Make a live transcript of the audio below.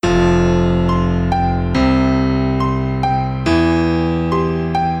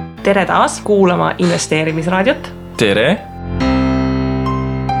tere taas kuulama investeerimisraadiot. Tere!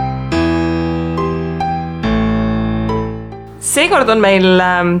 Seekord on meil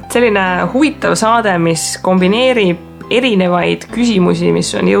selline huvitav saade, mis kombineerib erinevaid küsimusi, mis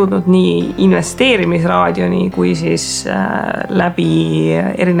on jõudnud nii investeerimisraadioni kui siis läbi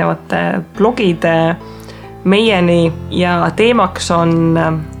erinevate blogide meieni ja teemaks on,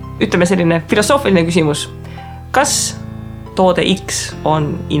 ütleme, selline filosoofiline küsimus. Kas toode X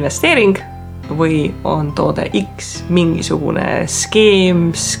on investeering või on toode X mingisugune skeem,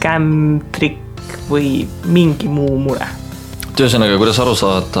 skämm, trikk või mingi muu mure? Töösõnaga, kuidas aru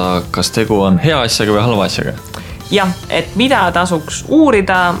saada, kas tegu on hea asjaga või halva asjaga? Jah, et mida tasuks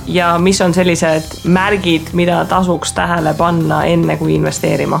uurida ja mis on sellised märgid, mida tasuks tähele panna enne kui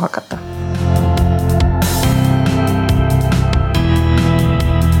investeerima hakata.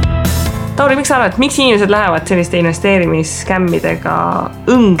 Tauri, miks sa arvad, miks inimesed lähevad selliste investeerimiskämmidega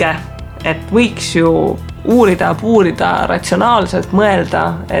õnge, et võiks ju uurida, puurida, ratsionaalselt mõelda,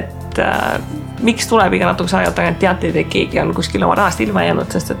 et miks tuleb iga natukese aja tagant teateid, et keegi on kuskil oma rahast ilma jäänud,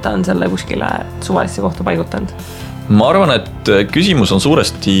 sest et ta on selle kuskile suvalisse kohta paigutanud? Ma arvan, et küsimus on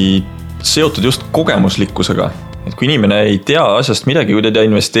suuresti seotud just kogemuslikkusega. Et kui inimene ei tea asjast midagi, kui ta tea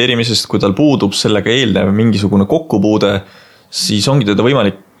investeerimisest, kui tal puudub sellega eelnev mingisugune kokkupuude, siis ongi teda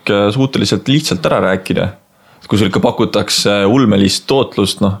võimalik suhteliselt lihtsalt ära rääkida. Kui sul ikka pakutakse ulmelist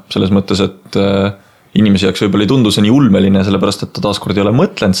tootlust, selles mõttes, et inimesi jaoks võib-olla ei tundu see nii ulmeline, sellepärast, et ta taaskord ei ole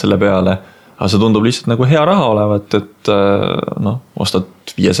mõtlenud selle peale, aga see tundub lihtsalt nagu hea raha olevat, et ostad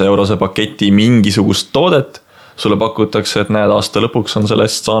 500 eurose paketi mingisugust toodet, sulle pakutakse, et näed, aasta lõpuks on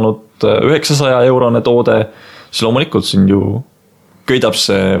sellest saanud 900 eurone toode, siis loomulikult siin ju köidab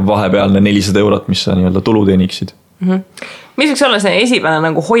see vahepealne 400 eurot, mis sa nii-öelda tulu teeniksid. Mis võiks olla see esimene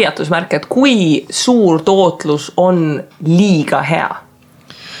nagu hoiatusmärk, et kui suur tootlus on liiga hea?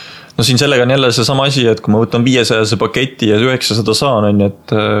 No siin sellega on jälle see sama asi, et kui ma võtan 500 paketi ja 900 saan, on,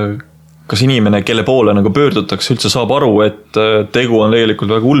 et kas inimene, kelle poole nagu pöördutakse, üldse saab aru, et tegu on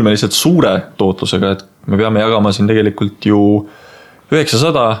tegelikult väga ulmeliselt suure tootlusega, et me peame jagama siin tegelikult ju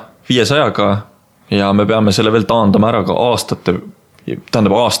 900 500-ga ja me peame selle veel taandama ära ka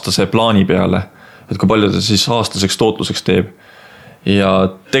aastase plaani peale, et kui palju ta siis aastaseks tootluseks teeb.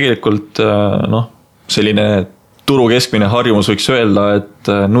 Ja tegelikult selline turu keskmine harjumus võiks öelda, et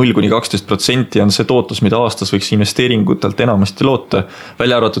 0–12% on see tootlus, mida aastas võiks investeeringutelt enamasti loota,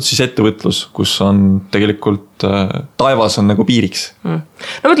 välja arvatud siis ettevõtlus, kus on tegelikult taevas on nagu piiriks.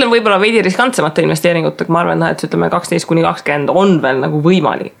 No mõtlen võib-olla veidi riskantsemate investeeringutega, ma arvan, et ütleme 12–20 on veel nagu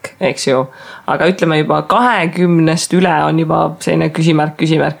võimalik, eks ju, aga ütleme juba 20 üle on juba selline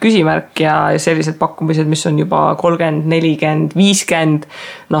küsimärk ja sellised pakkumised, mis on juba 30, 40, 50,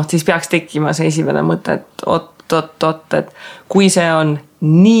 siis peaks tekkima see esimene mõte, et et kui see on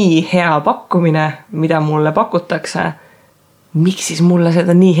nii hea pakkumine, mida mulle pakutakse, miks siis mulle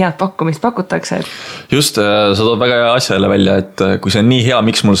seda nii head pakkumist pakutakse? Just, sa tood väga hea asja jälle välja, et kui see on nii hea,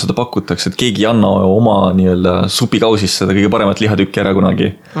 miks mulle seda pakutakse, et keegi ei anna oma nii-öelda supikausis seda kõige paremat lihatükki ära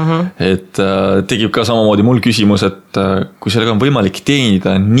kunagi. Et tegib ka samamoodi mul küsimus, et kui sellega on võimalik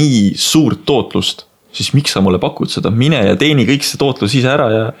teenida nii suurt tootlust, siis miks sa mulle pakud seda? Mine ja teeni kõik see tootlus ise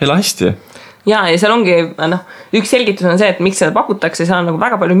ära ja ela hästi. Ja seal ongi, üks selgitus on see, et miks seda pakutakse, seal on nagu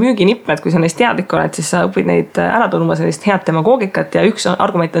väga palju müüginippe, et kui sa neist teadlik oled, siis sa õpid neid ära tundma sellist head demagoogikat ja üks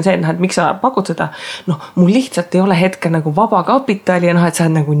argument on see, et miks sa pakud seda, mul lihtsalt ei ole hetkel nagu vaba kapitali ja et sa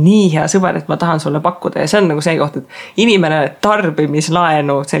oled nagu nii hea sõber, et ma tahan sulle pakkuda ja see on nagu see koht, et inimene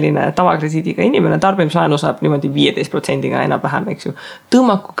tarbimislaenu, selline tavakrediidiga inimene tarbimislaenu saab niimoodi 15%-ga enam-vähem, eks ju.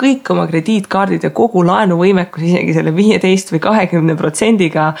 Tõmmaku kõik oma krediitkaardid ja kogu laenuvõimekus isegi selle 15 või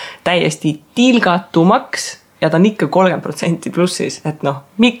 20%-ga täiesti tilgatumaks ja ta on ikka 30% plussis, et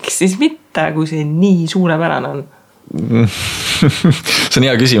miks siis mitte, kui see nii suurepärane on? See on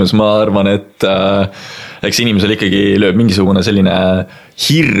hea küsimus, ma arvan, et eks inimesel ikkagi lööb mingisugune selline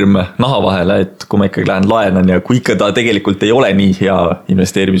hirm naha vahele, et kui ma ikkagi lähen laenan ja kui ikka ta tegelikult ei ole nii hea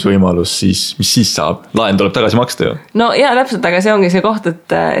investeerimisvõimalus, siis mis siis saab? Laen tuleb tagasi maksta ju. No ja täpselt, aga see ongi see koht,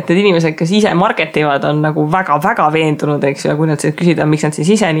 et need inimesed, kes ise marketivad, on nagu väga-väga veendunud, eks ju, ja kui nad siis küsida, miks nad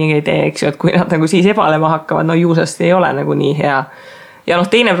siis ise nii ei tee, eks ju, et kui nad nagu siis ebalema hakkavad, juusest ei ole nagu nii hea. Ja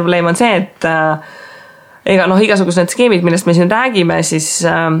teine probleem on see, et igasugused need skeemid, millest me siin räägime, siis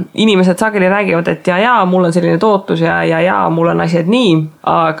inimesed sageli räägivad, et ja, mul on selline tootlus ja, mul on asjad nii,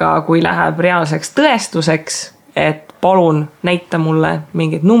 aga kui läheb reaalseks tõestuseks, et palun näita mulle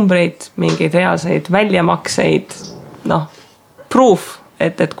mingeid numbreid, mingeid reaalseid väljamakseid, proof,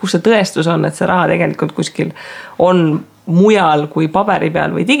 et kus see tõestus on, et see raha tegelikult kuskil on mujal kui paberi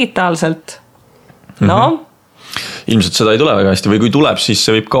peal või digitaalselt, ilmselt seda ei tule väga hästi või kui tuleb, siis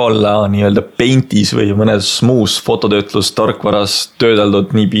see võib ka olla nii-öelda Paintis või mõnes muus fototöötlus tarkvaras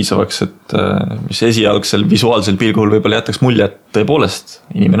töödeldud nii piisavaks, et mis esialgsel visuaalsel pilgul võib-olla jätaks mulje, et tõepoolest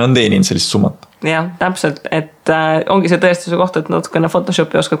inimene on teeninud sellist summat. Jah, täpselt, et ongi see tõestuse koht, et natukene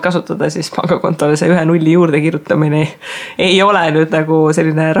Photoshopi oskad kasutada, siis pangakontole see 1 nulli juurde kirjutamine ei ole nüüd nagu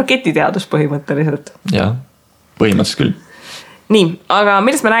selline raketiteadus põhimõtteliselt. Jah, põhimõtteliselt küll. Nii, aga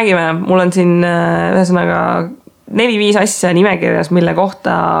millest me räägime? Mul on siin ühesõnaga 4-5 asja nimekirjas, mille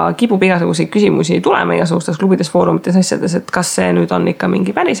kohta kipub igasuguseid küsimusi tulema igasugustes klubides, foorumites, asjades, et kas see nüüd on ikka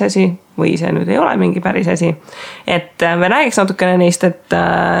mingi päris asi või see nüüd ei ole mingi päris asi. Et me räägiks natukene neist, et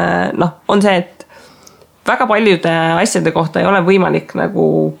on see, et väga paljude asjade kohta ei ole võimalik nagu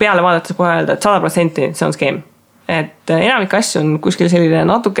peale vaadates kohe öelda, et 100% see on skeem. Et enamik asju on kuskil selline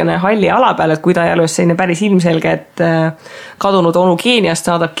natukene halli ala peal, et kui ta ei ole selline päris ilmselge, et kadunud onu Keeniast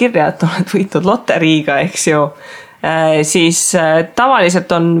saadab kirja, et oled võitnud loteriiga, eks ju, siis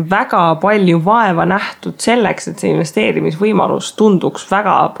tavaliselt on väga palju vaeva nähtud selleks, et see investeerimisvõimalus tunduks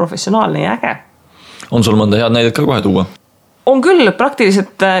väga professionaalne ja äge. On sul mõnda head näidet ka kohe tuua? On küll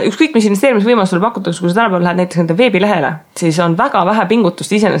praktiliselt ükskõik mis investeerimisvõimalus sulle pakutakse, kui sa tänapäeval lähed näiteks nende veebilehele, siis on väga vähe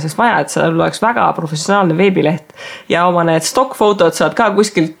pingutust iseenesest vaja, et seal oleks väga professionaalne veebileht ja oma need stock-fotod saad ka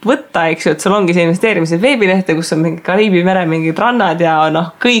kuskilt võtta, eks ju, et sul ongi see investeerimised veebilehte, kus on mingi Kariibi mere mingid rannad ja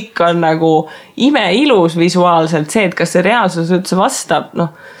kõik on nagu imeilus visuaalselt, see, et kas see reaalsus üldse vastab,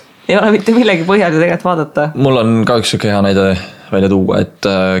 ei ole mitte millegi põhjal ju tegelikult vaadata. Mul on ka üks hea näide välja tuua,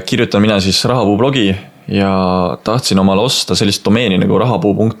 et kirjutan mina siis Rahapuu blogi ja tahtsin omale osta sellist domeeni nagu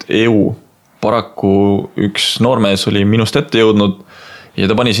rahapuu.eu. Paraku üks noormees oli minust ette jõudnud ja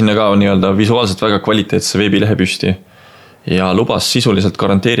ta pani sinna ka nii-öelda visuaalselt väga kvaliteetse veebilehe püsti ja lubas sisuliselt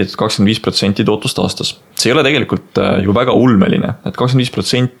garanteeritud 25% tootlust aastas. See ei ole tegelikult ju väga ulmeline, et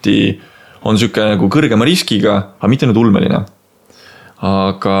 25% on siuke nagu kõrgema riskiga, aga mitte nüüd ulmeline.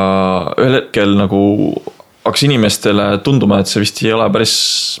 Aga ühel hetkel nagu hakkas inimestele tunduma, et see vist ei ole päris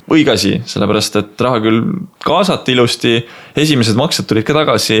õige asi, sellepärast et raha küll kaasati ilusti, esimesed maksed tulid ka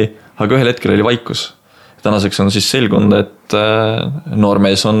tagasi, aga ühel hetkel oli vaikus. Tänaseks on siis selgunud, et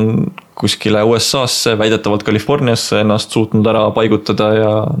noormees on kuskile USA-sse, väidetavalt Californiasse ennast suutnud ära paigutada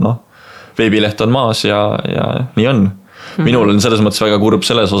ja veebileht on maas ja nii on. Minul on selles mõttes väga kurb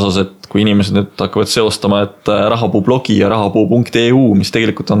selles osas, et kui inimesed nüüd hakkavad seostama, et Rahapuu blogi ja rahapuu.eu, mis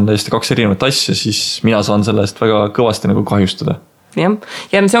tegelikult on täiesti 2 erinevat asja, siis mina saan selle eest väga kõvasti nagu kahjustada. Ja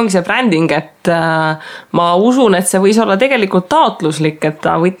see ongi see branding, et ma usun, et see võis olla tegelikult taotluslik, et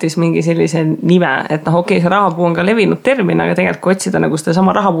ta võttis mingi sellise nime, et okei, see rahapuu on ka levinud termin, aga tegelikult kui otsida nagu seda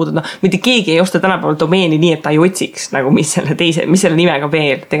sama rahapuud, mitte keegi ei osta tänapäeval domeeni nii, et ta ei otsiks, nagu mis selle nimega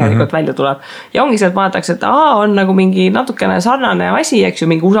veel tegelikult välja tuleb. Ja ongi see, et vaadatakse, et on nagu mingi natukene sarnane asi, eks ju,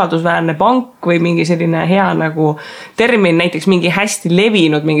 mingi usaldusväärne pank või mingi selline hea nagu termin, näiteks mingi hästi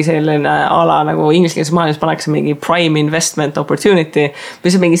levinud mingi selline ala nagu ingliskeelses maailmas pannakse mingi prime investment opportunity,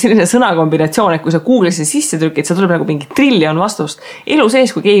 või see mingi selline sõnakombinatsioon, et kui sa Google'isse sisse trükid, see tuleb nagu mingi triljon vastust. Elu sees,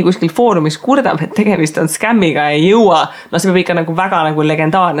 kui keegi kuskil foorumis kurdab, et tegemist on skämmiga ei jõua, see peab ikka nagu väga nagu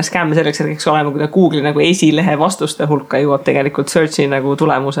legendaarne skämm selleks hetkeks olema, kui ta Google'i nagu esilehe vastuste hulka jõuab tegelikult searchi nagu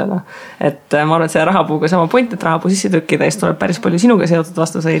tulemusena. Et ma arvan, et see rahapuuga sama point, et rahapuu sisse trükkida, siis tuleb päris palju sinuga seotud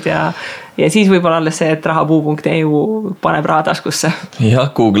vastuseid ja siis võib-olla alles see, et rahapuu.eu paneb raha taskusse. Jah,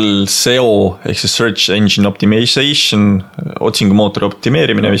 Google SEO ehk see Search Engine Optimization otsingumootori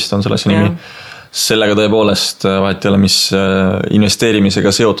optimeerimine vist on selle nimi. Sellega tõepoolest vahet ei ole, mis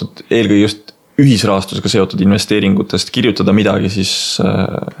investeerimisega seotud, eelkõige just ühisrahastusega seotud investeeringutest kirjutada midagi, siis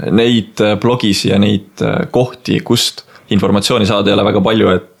neid blogis ja neid kohti, kust informatsiooni saada ei ole väga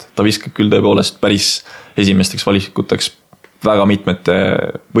palju, et ta viskab küll tõepoolest päris esimesteks valikuteks väga mitmete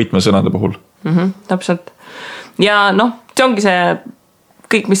võtmesõnade puhul. Täpselt. Ja see ongi see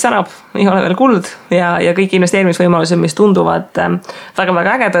kõik, mis särab, ei ole veel kuld ja kõik investeerimisvõimalused, mis tunduvad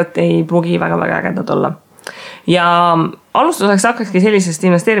väga-väga ägedad, ei pruugi väga-väga ägedad olla. Ja alustuseks hakkaski sellisest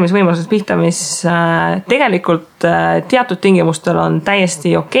investeerimisvõimalusest pihta, mis tegelikult teatud tingimustel on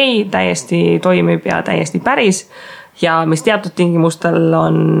täiesti okei, täiesti toimib ja täiesti päris ja mis teatud tingimustel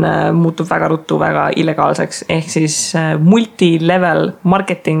muutub väga ruttu väga illegaalseks, ehk siis multilevel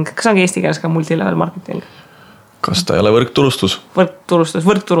marketing. Kas ongi eesti keeles ka multilevel marketing? Kas ta ei ole võrkturustus?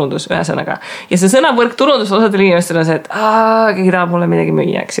 Võrkturundus ühesõnaga. Ja see sõna võrkturundus osadel inimestel on see, et keegi tahab mulle midagi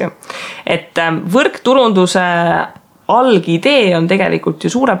müüa, eks ju. Et võrkturunduse algidee on tegelikult ju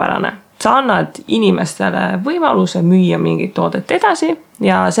suurepärane. Sa annad inimestele võimaluse müüa mingit toodet edasi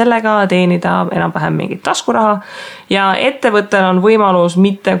ja sellega teenida enam-vähem mingit taskuraha ja ettevõttel on võimalus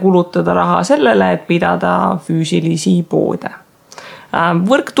mitte kulutada raha sellele, et pidada füüsilisi poode.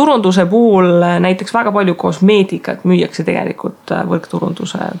 Võrkturunduse puhul näiteks väga palju kosmeetikat müüakse tegelikult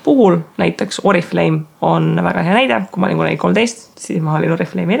võrkturunduse puhul, näiteks Oriflame on väga hea näide, kui ma olin kunagi 13, siis ma olin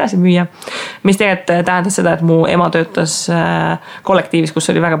Oriflame'i edasimüüja, mis tegelikult tähendas seda, et mu ema töötas kollektiivis, kus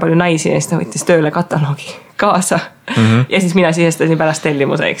oli väga palju naisi ja siis ta võttis tööle kataloogi kaasa ja siis mina sisestasin pärast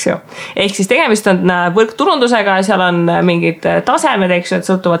tellimuse, eks ju. Ehk siis tegemist on võrkturundusega ja seal on mingid tasemed, eks ju, et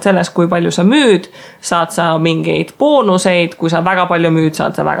sõltuvad sellest, kui palju sa müüd, saad sa mingeid boonuseid, kui sa väga palju müüd,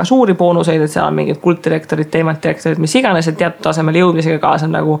 saad sa väga suuri boonuseid, et seal on mingid kulddirektorid, teemantdirektorid, mis iganes, et teatud tasemel jõudmisega kaasa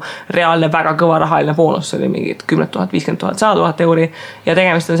on nagu reaalne väga kõva rahaline boonus, see oli mingid 10 000, 50 000, 100 000 euri ja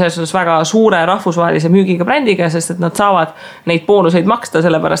tegemist on selles suhtes väga suure rahvusvahelise müügiga brändiga, sest et nad saavad neid boonuseid maksta,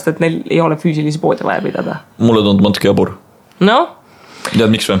 sellepärast et neil ei ole füüsilisi poode vaja pidada. Mulle tundub natuke jabur. No? Tead,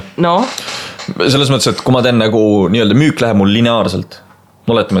 miks või? No? Selles mõttes, et kui ma teen nagu nii-öelda müük läheb mul lineaarselt,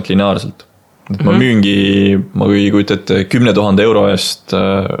 oletame, et lineaarselt. Et ma müüngi, ma kui kujutate 10 000 euro eest,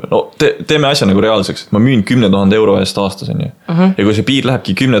 no teeme asja nagu reaalseks, et ma müün 10 000 euro eest aastas, on ju. Ja kui see piir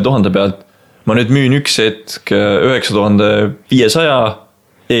lähebki 10 000 pealt, ma nüüd müün üks hetk 9500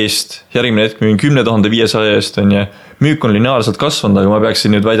 eest, järgmine hetk müün 10 500 eest, on ju. Müük on lineaarselt kasvanud, aga ma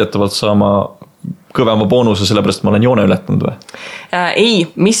peaksin nüüd väidetavalt saama kõvema boonuse, sellepärast ma olen joone ületanud või? Ei,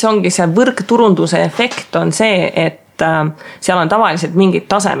 mis ongi see võrkturunduse efekt on see, et seal on tavaliselt mingid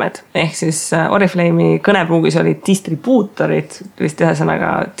tasemed, ehk siis Oriflame'i kõnepruugis olid distribuutorid, vist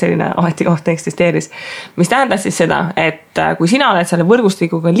ühesõnaga selline ametikoht eksisteeris, mis tähendas siis seda, et kui sina oled selle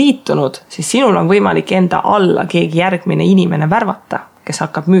võrgustikuga liitunud, siis sinul on võimalik enda alla keegi järgmine inimene värvata, kes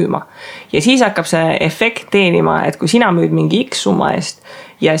hakkab müüma. Ja siis hakkab see efekt teenima, et kui sina müüd mingi X summa eest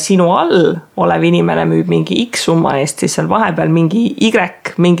ja sinu all olev inimene müüb mingi X summa eest, siis seal vahepeal mingi Y,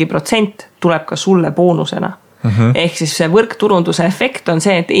 mingi protsent tuleb ka sulle boonusena. Ehk siis see võrkturunduse efekt on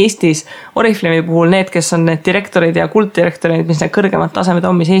see, et Eestis Oriflame'i puhul need, kes on need direktorid ja kulddirektorid, mis need kõrgemad tasemed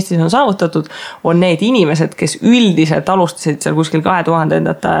on, mis Eestis on saavutatud, on need inimesed, kes üldiselt alustasid seal kuskil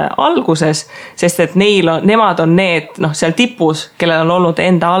 2000-ndate alguses, sest et nemad on need seal tipus, kellel on olnud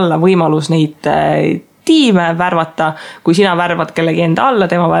enda alla võimalus neid tiime värvata, kui sina värvad kellegi enda alla,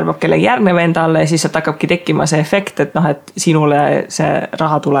 tema värvab kellegi järgneva enda alla ja siis sealt hakkabki tekkima see efekt, et sinule see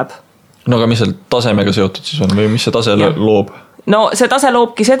raha tuleb. No aga mis seal tasemega seotud siis on või mis see tase loob? No see tase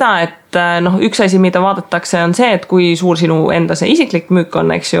loobki seda, et üks asi, mida vaadatakse on see, et kui suur sinu enda see isiklik müük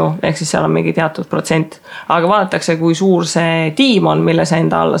on, eks ju, ehk siis seal on mingi teatud protsent, aga vaadatakse, kui suur see tiim on, mille sa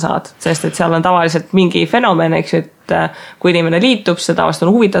enda alla saad, sest et seal on tavaliselt mingi fenomen, eks ju, et kui inimene liitub, see tavaliselt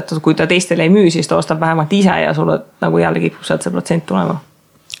on huvitatud, kui ta teistele ei müü, siis ta ostab vähemalt ise ja sulle nagu jällegi sealt see protsent tulema.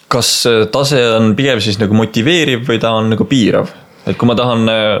 Kas tase on pigem siis nagu motiveeriv või ta on nagu piirav? Et kui ma tahan,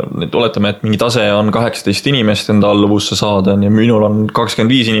 oletame, et mingi tase on 18 inimest enda alluvusse saada ja minul on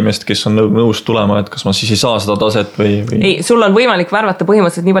 25 inimest, kes on nõus tulema, et kas ma siis ei saa seda taset või? Ei, sul on võimalik värvata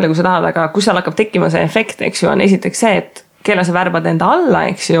põhimõtteliselt nii palju, kui sa tahad, aga kui seal hakkab tekkima see efekt, eks ju, on esiteks see, et kelle sa värbad enda alla,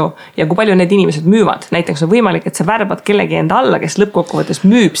 eks ju, ja kui palju need inimesed müüvad. Näiteks on võimalik, et sa värbad kellegi enda alla, kes lõppkokkuvõttes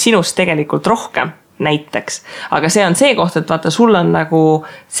müüb sinust tegelikult rohkem. Näiteks. Aga see on see koht, et vaata, sul on nagu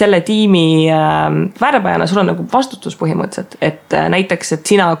selle tiimi värbajana, sul on nagu vastutus põhimõtteliselt, et näiteks, et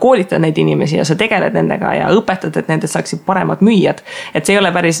sina koolitad neid inimesi ja sa tegeled nendega ja õpetad, et nendest saaksid paremad müüjad. Et see ei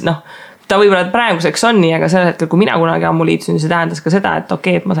ole päris, ta võib-olla praeguseks on nii, aga sellel hetkel, kui mina kunagi ammu liitusin, see tähendas ka seda, et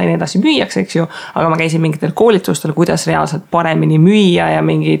okei, et ma sain edasi müüjaks, eks ju, aga ma käisin mingitel koolitustel, kuidas reaalselt paremini müüa ja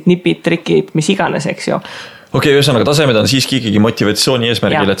mingid nipid, trikid, mis iganes, eks ju. Okei, ühesõnaga tasemed on siiski ikkagi motivatsiooni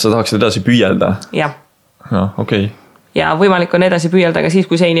eesmärgil, et sa tahaksid edasi püüelda. Jah. No, okei. Ja võimalik on edasi püüelda ka siis,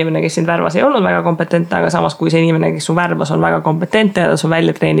 kui see inimene, kes sind värvas, ei olnud väga kompetentne, aga samas kui see inimene, kes su värvas, on väga kompetentne ja ta su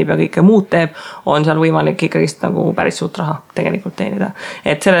välja treenib ja kõike muud teeb, on seal võimalik ikkagist nagu päris suurt raha tegelikult teenida.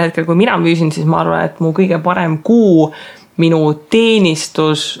 Et sellel hetkel, kui mina müüsin, siis ma arvan, et mu kõige parem kuu minu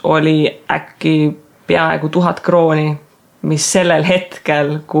teenistus oli äkki peaaegu 1000 krooni, mis sellel hetkel,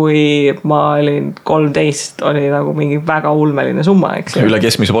 kui ma olin 13, oli nagu mingi väga ulmeline summa, eks. Üle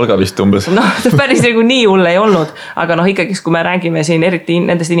keskmise palga vist umbes. Päris nagu nii hull ei olnud, aga ikkagi, kui me räägime siin eriti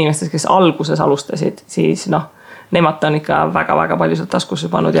nendest inimestest, kes alguses alustasid, siis nemad on ikka väga-väga palju sealt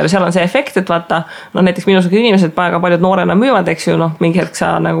taskusse pannud ja seal on see efekt, et vaata, näiteks minusugused inimesed väga paljud noorena müüvad, eks ju, mingi hetk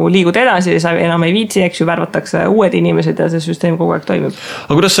sa nagu liigud edasi, sa enam ei viitsi, eks ju, värvatakse uued inimesed ja see süsteem kogu aeg toimib.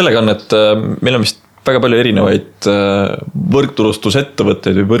 Aga kuidas sellega on, et meil on vist väga palju erinevaid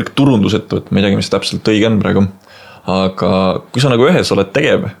võrkturustusettevõtteid või võrkturundusettevõtteid, ma ei teagi, mis täpselt õige on praegu. Aga kui sa nagu ühes oled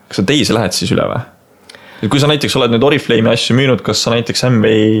tegev, kas sa teise lähed siis üle või? Kui sa näiteks oled nüüd Oriflame'i asju müünud, kas sa näiteks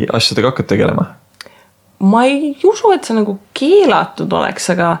MBA asjadega hakkad tegelema? Ma ei usu, et sa nagu keelatud oleks,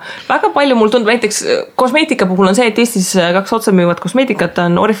 aga väga palju mul tundub, näiteks kosmeetika puhul on see, et Eestis 2 otsa müüvad kosmeetikat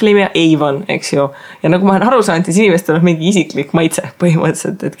on Oriflame ja Avon, eks ju. Ja nagu ma olen aru saanud, siis inimestel on mingi isiklik maitse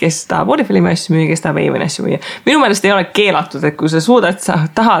põhimõtteliselt, et kes tahab Oriflame asju müüa, kes tahab Avoni asju müüa. Minu meelest ei ole keelatud, et kui sa suudad,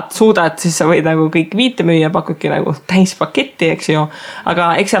 siis sa võid nagu kõik viite müüa, pakudki nagu täispaketti, eks ju.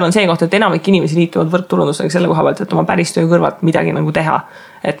 Aga eks seal on see koht, et enamik inimesi liituvad võrkturundusega selle koha pealt, et oma päris töö kõrvalt midagi nagu teha.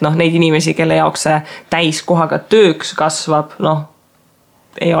 Et neid inimesi, kelle jaoks see täiskohaga tööks kasvab,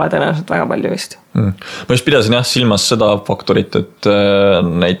 ei ole tõenäoliselt väga palju vist. Ma just pidasin silmas seda faktorit, et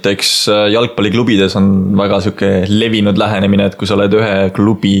näiteks jalgpalliklubides on väga siuke levinud lähenemine, et kui sa oled ühe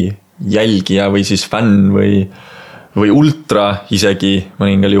klubi jälgija või siis fänn või ultra isegi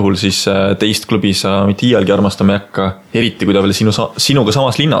mõningal juhul, siis teist klubi sa mitte iialgi armastama ei hakka, eriti kui ta veel sinuga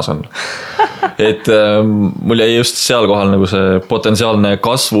samas linnas on. Et mul jäi just seal kohal nagu see potentsiaalne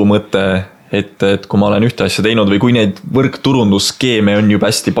kasvu mõte, et kui ma olen ühte asja teinud või kui neid võrkturundusskeeme on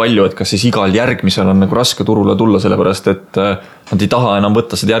juba hästi palju, et kas siis igal järgmisel on nagu raske turule tulla, sellepärast et nad ei taha enam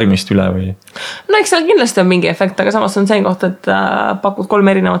võtta seda järgmist üle või? No eks seal kindlasti on mingi efekt, aga samas on see koht, et pakud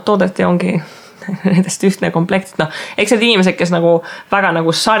 3 erinevat toodet ja ongi nendest ühtne komplekt. Eks need inimesed, kes nagu väga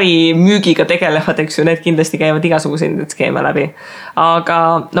nagu sari müügiga tegelevad, eks ju, need kindlasti käivad igasuguseid skeeme läbi. Aga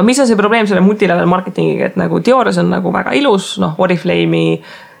mis on see probleem selle multilevel marketingiga, et nagu teoorias on nagu väga ilus, Oriflame'i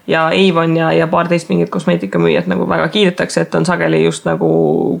ja Avon ja paar teist mingit kosmeetikamüüjad nagu väga kiidetakse, et on sageli just nagu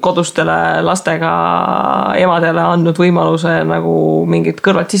kodustele lastega emadele andnud võimaluse nagu mingit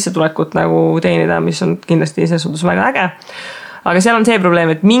kõrvat sissetulekut nagu teenida, mis on kindlasti selles suhtes väga äge. Aga seal on see probleem,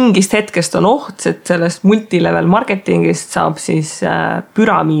 et mingist hetkest on oht, et sellest multilevel marketingist saab siis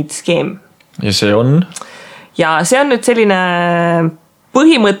püramiidskeem. Ja see on? Ja see on nüüd selline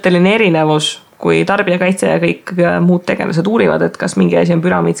põhimõtteline erinevus, kui tarbijakaitse ja kõik muud tegelased uurivad, et kas mingi asi on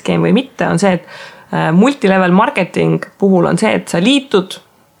püramiidskeem või mitte, on see, et multilevel marketing puhul on see, et sa liitud,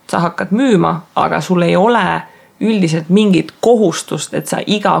 sa hakkad müüma, aga sul ei ole üldiselt mingit kohustust, et sa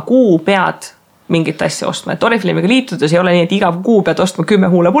iga kuu pead mingit asja ostma. Et Oriflame'iga liitudes ei ole nii, et iga kuu pead ostma 10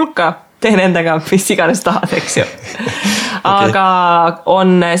 huulepulka, tee nendega, mis iganes tahad, eks ju. Aga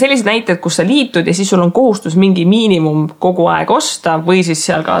on sellised näited, kus sa liitud ja siis sul on kohustus mingi miinimum kogu aeg osta või siis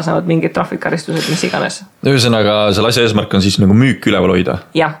seal kaasnevad mingid trahvikaristused, mis iganes. Ühesõnaga, selle asja eesmärk on siis nagu müük üleval hoida?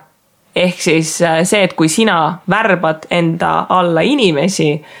 Jah. Ehk siis see, et kui sina värbad enda alla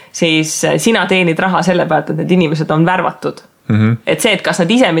inimesi, siis sina teenid raha selle pealt, et need inimesed on värvatud. Et see, et kas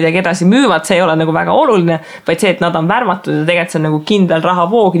nad ise midagi edasi müüvad, see ei ole nagu väga oluline, vaid see, et nad on värvatud ja tegelikult see on nagu kindel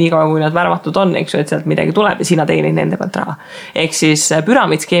rahavoog, nii kaua kui nad värvatud on, eks ju, et sealt midagi tuleb ja sina teenid nende pealt raha. Ehk siis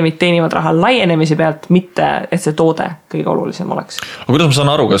püramiidskeemid teenivad raha laienemise pealt, mitte et see toode kõige olulisem oleks. Aga kuidas ma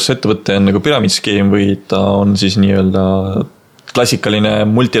saan aru, kas ettevõte on nagu püramiidskeem või ta on siis nii-öelda klassikaline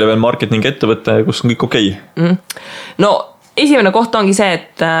multilevel marketing ettevõte, kus on kõik okei? No esimene koht ongi see,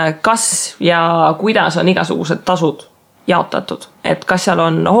 et kas ja kuidas on igasugused tasud jaotatud, et kas seal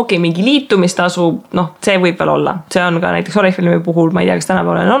on mingi liitumistasu, see võib veel olla. See on ka näiteks Oriflame'i puhul, ma ei tea, kas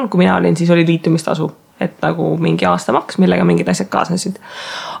tänapäeval on, kui mina olin, siis oli liitumistasu, et nagu mingi aastamaks, millega mingid asjad kaasnesid.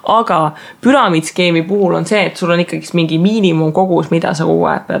 Aga püramiidskeemi puhul on see, et sul on ikkagi mingi miinimumkogus, mida sa kogu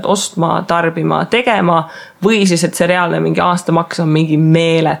aeg pead ostma, tarbima, tegema, või siis, et see reaalne mingi aastamaks on mingi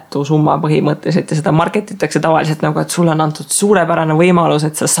meeletu summa põhimõtteliselt ja seda marketitakse tavaliselt nagu, et sulle on antud suurepärane võimalus,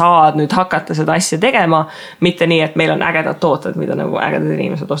 et sa saad nüüd hakata seda asja tegema, mitte nii, et meil on ägedad tooted, mida nagu ägedad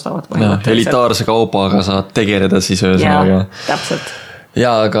inimesed ostavad. Elitaarse kaubaga saad tegeleda siis ühesõnaga. Ja, täpselt.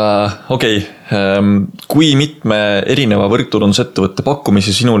 Ja, aga kui mitme erineva võrkturundusettevõtte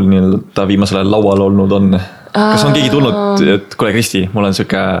pakkumisi sinul nii-öelda viimasel ajal laual olnud on? Kas on keegi tulnud, et kuule Kristi, mul on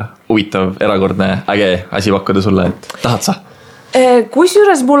siuke huvitav, erakordne, äge asi pakkuda sulle, et tahad sa?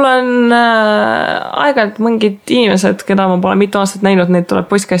 Kusjuures mul on aeg-ajalt mingid inimesed, keda ma pole mitu aastat näinud, neid tuleb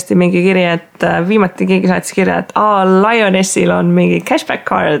postkasti mingi kiri, et viimati keegi saatis kirja, et Lionessil on mingi cashback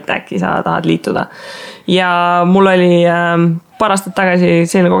card, äkki sa tahad liituda. Ja mul oli paar aastat tagasi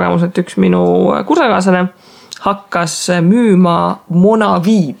selline kogemus, et üks minu kursakaaslane hakkas müüma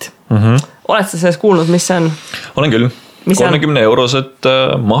Monaviid. Oled sa sellest kuulnud, mis see on? Olen küll. 30 eurosed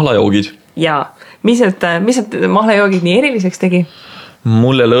mahlajoogid. Jaa. Mis need mahlajoogid nii eriliseks tegi?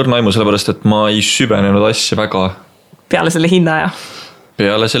 Mul ei ole õrna aimu, sellepärast, et ma ei süvenenud asja väga. Peale selle hinna, jah?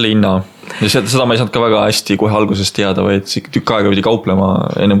 Peale selle hinna. Ja seda ma ei saanud ka väga hästi kohe algusest teada, vaid tükk aega pidi kauplema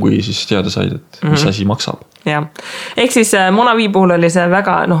ennem kui siis teada said, et mis asi maksab. Ja. Ehk siis Monavii puhul oli see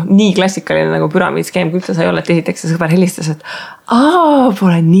väga nii klassikaline nagu püramiidskeem, kui üldse sa ei ole, et esiteks see sõber helistas, et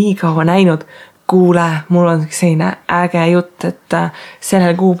pole nii kaua näinud. Kuule, mul on selline äge jutt, et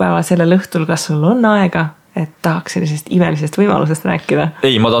sellel kuupäeval, sellel õhtul, kas sul on aega? et tahaks sellisest imelisest võimalusest rääkida.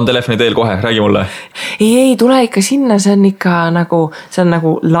 Ei, ma tahan telefoni teel kohe, räägi mulle. Ei, tule ikka sinna, see on ikka nagu, see on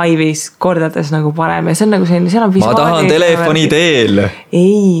nagu laivis kordades nagu parem ja see on nagu selline, seal on ma tahan telefoni teel.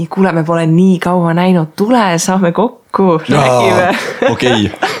 Ei, kuule, me pole nii kaua näinud, tule, saame kokku, räägime. Okei.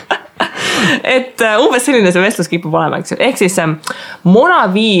 Et umbes selline see vestlus kipub olema, eks. Ehk siis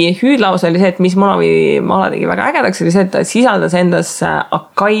Monavi hüüdlaus oli see, et mis Monavi maala tegi väga ägedaks, oli see, et ta sisaldas endas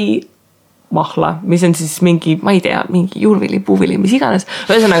Akai mahla, mis on siis mingi, ma ei tea, mingi juurvili, puuvili, mis iganes.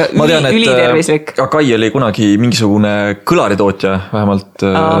 Ühesõnaga ülitervislik. Akai oli kunagi mingisugune kõlaritootja, vähemalt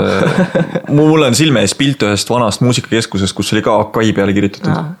mul on silme ees pilt ühest vanast muusikakeskusest, kus oli ka Akai peale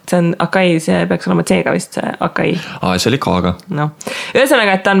kirjutatud. See on Akai, see peaks olema C-ga vist, see Akai. See oli K-ga. No.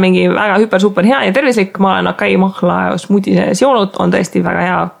 Ühesõnaga, et ta on mingi väga super hea ja tervislik. Ma olen Akai mahla smuuti sees joonud, on tõesti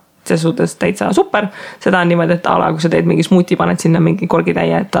väga hea. See suhtes täitsa super, seda on niimoodi, et ala, kui sa teed mingi smuuti, paned sinna mingi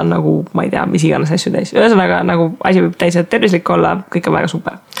korgitäie, et ta on nagu, ma ei tea, mis iganes asju täis. Ühesõnaga, nagu asi võib täitsa tervislik olla, kõik on väga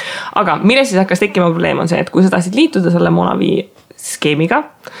super. Aga mille siis hakkas tekkima probleem on see, et kui sa tahtsid liituda selle Monavi skeemiga,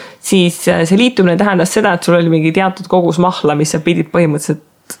 siis see liitumine tähendas seda, et sul oli mingi teatud kogus mahla, mis sa pidid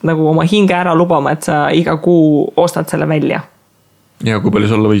põhimõtteliselt nagu oma hinge ära lubama, et sa iga kuu ostad selle välja. Ja kui palju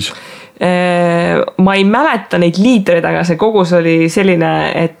see olla võis? Ma ei mäleta neid liitreid, aga see kogus oli selline,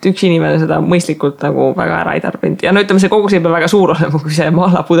 et üks inimene seda mõistlikult nagu väga ära ei tarbinud. Ja no ütleme, see kogus ei pea väga suur olema, kui see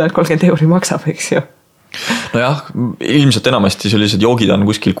mahlapudel 30 € maksab, eks ju. Nojah, ilmselt enamasti sellised joogid on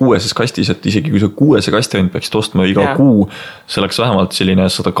kuskil 6 kastis, et isegi kui sa 6 kasti ainult peaksid ostma iga kuu, see oleks vähemalt selline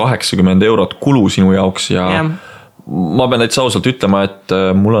 180 € kulu sinu jaoks ja ma pean täitsa ausalt ütlema, et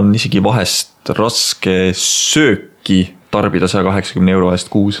mul on isegi vahest raske sööki tarbida 180 €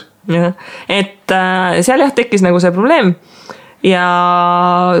 eest kuus. Ja, et seal tekkis nagu see probleem ja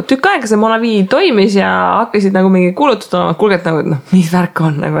tükk aega see Monavi toimis ja hakkasid nagu mingi kuulutud olema, kuulget nagu, et mis värk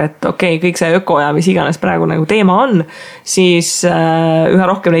on nagu, et okei, kõik see öko ja mis iganes praegu nagu teema on, siis üha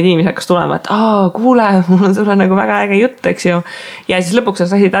rohkem neid inimesi hakkas tulema, et kuule, mul on sulle nagu väga äge jutt, eks ju. Ja siis lõpuks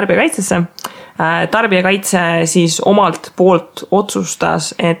asi tarbijakaitsesse. Tarbijakaitse siis omalt poolt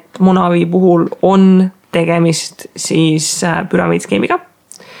otsustas, et Monavi puhul on tegemist siis püramiidskeemiga.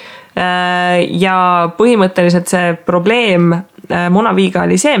 Ja põhimõtteliselt see probleem Monaviga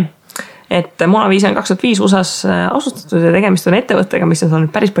oli see, et Monavi on 2005 USA-s asustatud ja tegemist on ettevõttega, mis on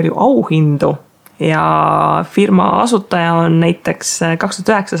saanud päris palju auhindu ja firma asutaja on näiteks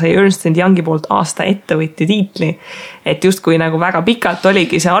 2009 sai Ernst & Youngi poolt aasta ettevõtja tiitli, et justkui nagu väga pikalt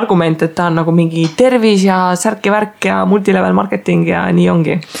oligi see argument, et ta on nagu mingi tervis ja särk ja värk ja multilevel marketing ja nii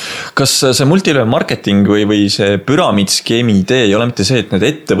ongi. Kas see multilevel marketing või see püramiidskeemi idee ei ole mitte see, et need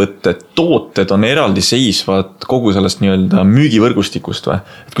ettevõtted, tooted on eraldiseisvad kogu sellest nii-öelda müügivõrgustikust või?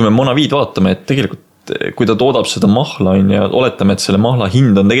 Et kui me Monaviid vaatame, et tegelikult kui ta toodab seda mahla ja oletame, et selle mahla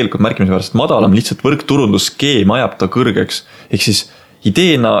hind on tegelikult märkimisväärselt madalam, lihtsalt võrkturundusskeem ajab ta kõrgeks. Ehk siis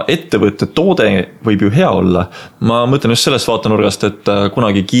ideena ettevõtte toode võib ju hea olla. Ma mõtlen just sellest vaatenurgast, et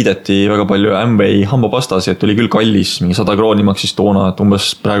kunagi kiideti väga palju Amway hambapastasi, et oli küll kallis, mingi 100 € maksis toona, et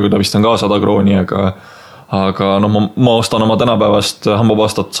umbes praegu ta vist on ka 100 €, aga no, ma ostan oma tänapäevast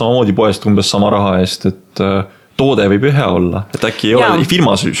hambapastat samamoodi poest umbes sama raha eest, et toode võib ju hea olla, et äkki ei ole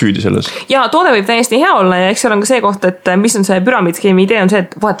firma süüdi selles. Ja toode võib täiesti hea olla ja eks seal on ka see koht, et mis on see püramiidskeemi idee on see,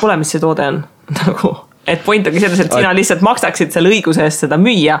 et vahet pole, mis see toode on. Nagu, et point ongi selles, et sina lihtsalt maksaksid selle õiguse eest seda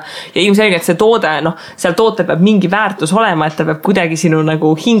müüa ja ilmselgelt see toode, seal toote peab mingi väärtus olema, et ta peab kuidagi sinu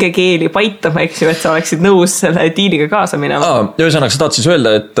nagu hingekeeli paitama, eks ju, et sa oleksid nõus selle diiliga kaasa minema. Ühesõnaga, sa tahad siis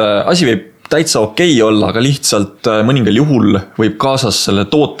öelda, et asi võib täitsa okei olla, aga lihtsalt mõningal juhul võib kaasas selle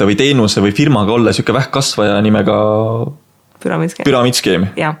toote või teenuse või firmaga olla siuke vähkkasvaja nimega püramiidskeem.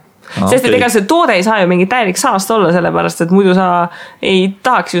 Jah. Sest et ega see toode ei saa ju mingi täielik saast olla, sellepärast, et muidu sa ei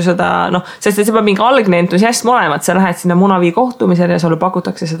tahaks ju seda, sest et see peab mingi algne entusiasm olema, et sa lähed sinna Monavi kohtumisele ja sulle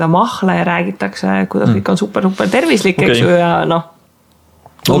pakutakse seda mahla ja räägitakse, kuidas kõik on super tervislik, eks ju, ja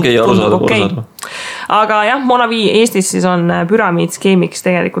arusaadav. Aga jah, Monavi Eestis siis on püramiidskeemiks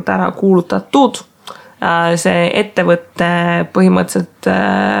tegelikult ära kuulutatud. See ettevõtte põhimõtteliselt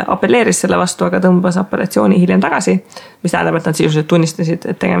appelleeris selle vastu, aga tõmbas apellatsiooni hiljem tagasi, mis tähendab, et nad sisuliselt tunnistasid,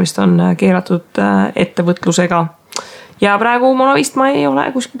 et tegemist on keelatud ettevõtlusega. Ja praegu Monavist ma ei ole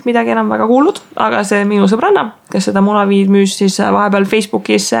kuskilt midagi enam väga kuulnud, aga see minu sõbranna, kes seda Monavi müüs siis vahepeal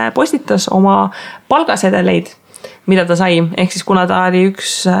Facebookis postitas oma palgasedeleid, mida ta sai, ehk siis kuna ta oli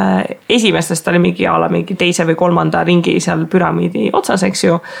üks esimestest, ta oli mingi teise või kolmanda ringi seal püramiidi otsas, eks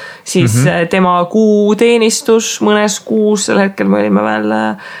ju, siis tema kuuteenistus mõnes kuus, sel hetkel me olime veel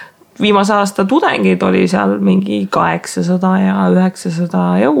viimase aasta tudengid, oli seal mingi 800 ja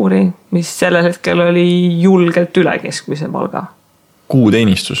 900 €, mis sellel hetkel oli julgelt üle keskmise palga.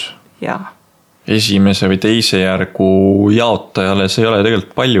 Kuuteenistus? Jaa. esimese või teise järgu jaotajale see ei ole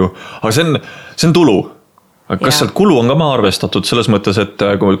tegelikult palju, aga see on tulu. Aga kas sealt kulu on ka maha arvestatud selles mõttes, et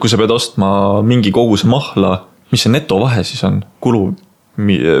kui sa pead ostma mingi koguse mahla, mis see netovahe siis on?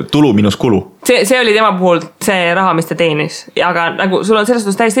 Tulu miinus kulu. See oli tema puhul see raha, mis ta teenis. Aga nagu sul on selles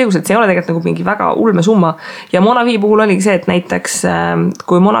suhtes täiesti õigus, et see ei ole tegelikult nagu mingi väga ulme summa. Ja Monavi puhul oligi see, et näiteks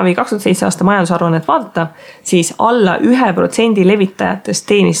kui Monavi 2007 aasta majandusaruannet vaadata, siis alla 1% levitajatest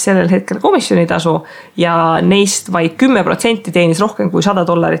teenis sellel hetkel komisjonitasu ja neist vaid 10% teenis rohkem kui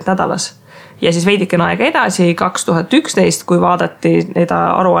 $100 nädalas. Ja siis veidikene aega edasi, 2011, kui vaadati seda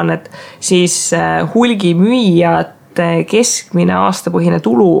aruannet, siis hulgimüüjad keskmine aastapõhine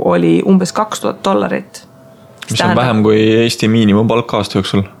tulu oli umbes $2000. Mis on vähem kui Eesti miinimumpalk aasta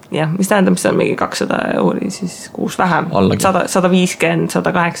jooksul. Jah, mis tähendab, mis on mingi 200 euri siis kuus vähem. 150,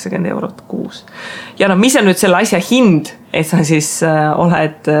 180 eurot kuus. Ja no mis on nüüd selle asja hind, et sa siis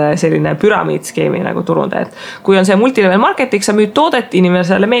oled selline püramiidskeemi nagu turundaja. Kui on see multilevel marketing, sa müüd toodet,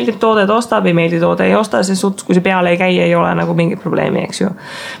 inimesele meeldib toode, ta ostab, ei meeldi toode, ei osta, see suht, kui see peale ei käi, ei ole nagu mingit probleemi, eks ju.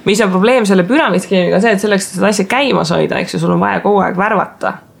 Mis on probleem selle püramiidskeemiga see, et selleks, et seda asja käimas hoida, eks ju, sul on vaja kogu aeg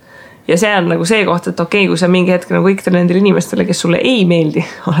värvata. Ja see on nagu see koht, et okei, kui sa mingi hetk nagu kõikidele nendele inimestele, kes sulle ei meeldi,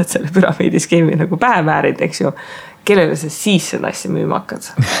 oled selle püramiidiskeemi nagu pähe määrid, eks ju. Kellele sa siis seda asja müüma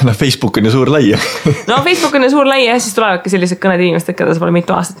hakkad? No Facebook on ju suur laia. No Facebook on ju suur laia ja siis tulevadki sellised kõned inimesed, keda sa pole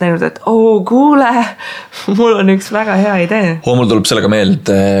mitu aastat näinud, et kuule, mul on üks väga hea idee. Mul tuleb sellega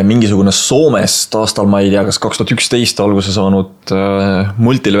meelde mingisugune Soomest aastal, ma ei tea, kas 2011 alguse saanud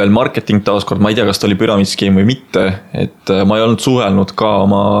multilevel marketing taaskord, ma ei tea, kas ta oli püramiidskeem või mitte, et ma ei olnud suhelnud ka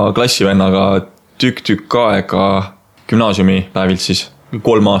oma klassivennaga tükk aega gümnaasiumi päevilt siis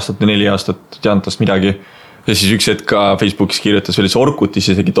 3 aastat või 4 aastat teantast midagi. Ja siis üks hetk ka Facebookis kirjutas veel Orkutis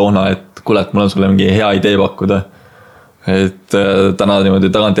isegi toona, et kuule, et mul on sulle mingi hea idee pakkuda. Et täna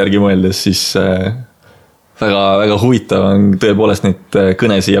niimoodi tagantjärgi mõeldes siis väga, väga huvitav on tõepoolest neid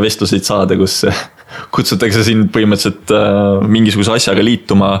kõnesi ja vestluseid saada, kus kutsutakse sind põhimõtteliselt mingisuguse asjaga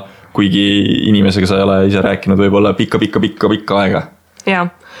liituma, kuigi inimesega sa ei ole ise rääkinud võib-olla pikka aega.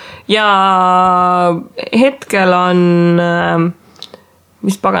 Ja hetkel on...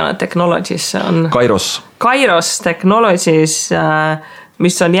 mis pagana Technologies on? Kairos Technologies,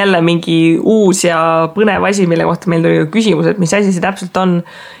 mis on jälle mingi uus ja põnev asi, mille kohta meil tuli küsimus, et mis asi see täpselt on.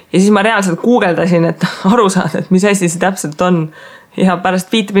 Ja siis ma reaalselt googledasin, et aru saada, et mis asi see täpselt on. Ja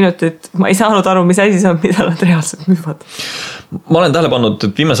pärast 5 minutit ma ei saanud aru, mis asi see on, mida nad reaalselt müüvad. Ma olen tähele pannud,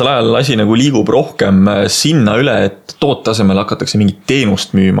 et viimasel ajal asi nagu liigub rohkem sinna üle, et tootasemel hakatakse mingit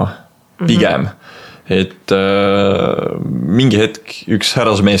teenust müüma pigem. Et mingi hetk üks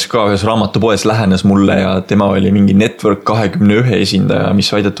härrasmees ka ühes raamatupoes lähenes mulle ja tema oli mingi Network 21 esindaja, mis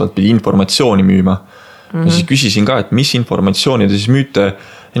väidetavalt pidi informatsiooni müüma. Ja siis küsisin ka, et mis informatsiooni te siis müüte,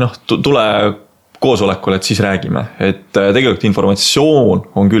 tule koosolekule, et siis räägime. Et tegelikult informatsioon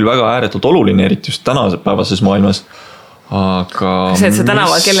on küll väga ääretult oluline, eriti just tänapäevases maailmas. Aga see, et sa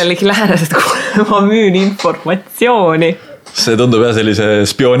tänaval kellelegi lähenes, et kui ma müün informatsiooni. See tundub jah sellise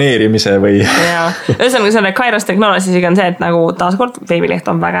spioneerimise või... Ühesõnaga selle Kairos Technologiesiga on see, et nagu taaskord veebileht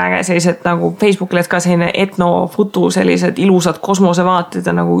on väga äge, sellised nagu Facebookileht ka selline etnofutu, sellised ilusad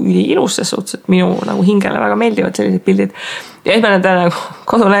kosmosevaated ja nagu üliilus, ses suhtes, et minu nagu hingele väga meeldivad sellised pildid. Ja siis ma nende nagu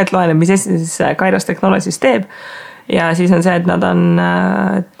kodulehet loen, mis siis Kairos Technologies teeb. Ja siis on see, et nad on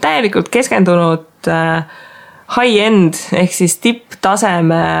täielikult keskendunud high-end ehk siis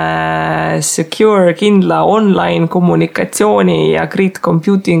tipptaseme secure, kindla online kommunikatsiooni ja grid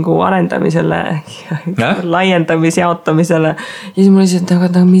computingu arendamisele ja laiendamis jaotamisele. Ja siis mul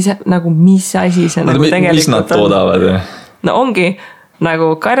oli mis asi see nagu tegelikult mis nad toodavad? No ongi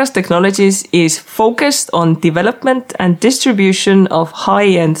nagu Kairos Technologies is focused on development and distribution of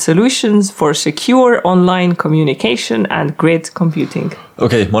high-end solutions for secure online communication and grid computing.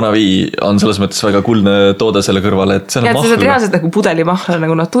 Okei, Monavi on selles mõttes väga kuldne toode selle kõrvale, et seal on mahla. Ja reaalselt nagu pudelimahla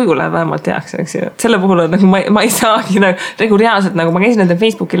nagu tujule vähemalt tehakse, eks ju. Selle puhul on nagu ma ei saagi nagu reaalselt nagu ma käisin nende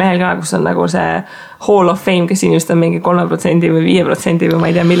Facebooki lehel ka, kus on nagu see Hall of Fame, kes inimesed on mingi 3% või 5% või ma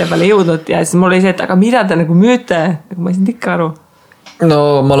ei tea, mille peale jõudnud ja siis mul oli see, et aga mida te nagu müüte? Nagu ma ei saanud ikka aru.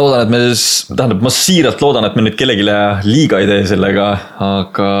 No ma loodan, et ma siiralt loodan, et me nüüd kellegile liiga ei tee sellega,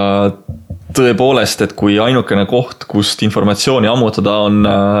 aga tõepoolest, et kui ainukene koht, kust informatsiooni ammutada on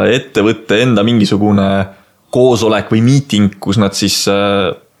ettevõtte enda mingisugune koosolek või meeting, kus nad siis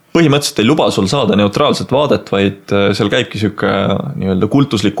põhimõtteliselt ei luba sul saada neutraalset vaadet, vaid seal käibki siuke nii-öelda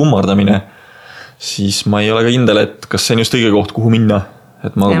kultuslik kummardamine, siis ma ei ole ka kindel, et kas see on just õige koht, kuhu minna.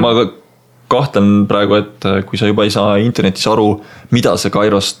 Et ma kahtlen praegu, et kui sa juba ei saa internetis aru, mida see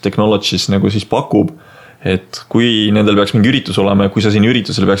Kairos Technologies nagu siis pakub, et kui nendel peaks mingi üritus olema ja kui sa siin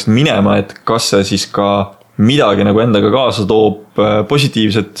üritusele peaksid minema, et kas see siis ka midagi nagu endaga kaasa toob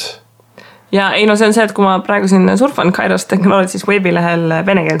positiivset? Ja ei no see on see, et kui ma praegu siin surfan Kairos Technologies veebilehel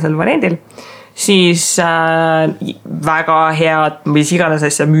venekeelsel variandil, siis väga head mis iganes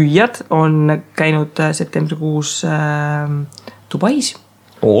asja müüjad on käinud septembrikuus Dubais.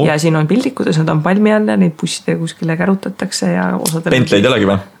 Ja siin on pildikud, nad on palmi all ja neid bussidega kuskile kärutatakse ja osadele... Bentleid jällegi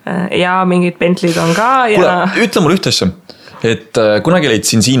või? Ja mingid Bentleid on ka ja... Kuule, ütle mulle üht asja, et kunagi olid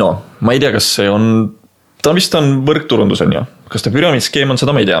Cincino, ma ei tea, kas see on, ta vist on võrkturundus on ju, kas ta püramiidskeem on,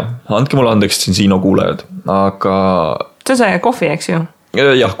 seda ma ei tea, andke mulle andeks Cincino kuulajad, aga... See on see kohvi, eks ju?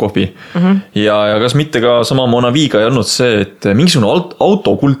 Jah, kohvi. Ja kas mitte ka sama Monaviga ei olnud see, et mingisugune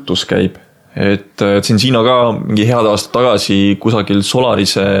autokultus käib. Et Cincino ka mingi head aastat tagasi kusagil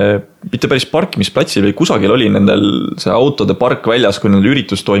Solarise, mitte päris parkimisplatsil või kusagil oli nendel see autode park väljas, kui nendel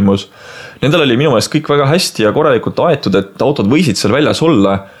üritus toimus. Nendel oli minu meelest kõik väga hästi ja korralikult aetud, et autod võisid seal väljas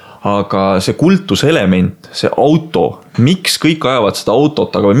olla, aga see kultuselement, see auto, miks kõik ajavad seda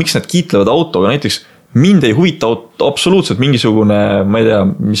autot, aga miks nad kiitlevad autoga, näiteks mind ei huvita absoluutselt mingisugune, ma ei tea,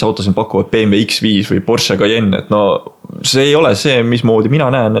 mis auto siin pakuvad, BMW X5 või Porsche Cayenne, et no see ei ole see, mismoodi mina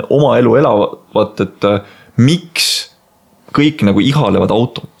näen oma elu elavat, et miks kõik nagu ihalevad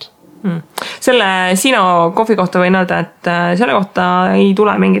autot. Selle Sino kohvi kohta võin öelda, et selle kohta ei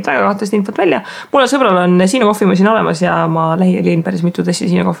tule mingit väga kahtest infot välja. Mulle sõbral on Sino kohvimasin olemas ja ma lähin päris mitu tessi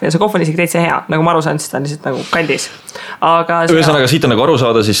Sino kohvi ja see kohv on isegi täitsa hea, nagu ma aru saan, siis ta on lihtsalt nagu kandis. Aga ühesõnaga siit on nagu aru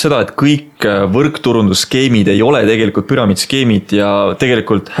saada siis seda, et kõik võrkturundusskeemid ei ole tegelikult püramiidskeemid ja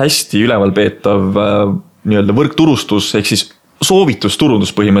tegelikult hästi ülevalpeetav nii-öelda võrkturustus ehk siis soovitusturundus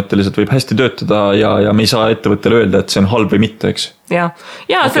põhimõtteliselt võib hästi töötada ja me ei saa ettevõttele öelda, et see on halb või mitte, eks? Ja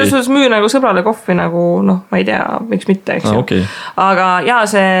selles suhtes müü nagu sõbrale kohvi nagu, noh, ma ei tea, miks mitte, eks ju. Okay. Aga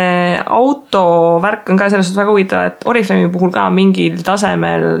see autovärk on ka selles suhtes väga huvitav, et Oriflame'i puhul ka mingil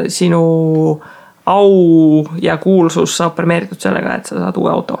tasemel sinu au ja kuulsus saab premeeritud sellega, et sa saad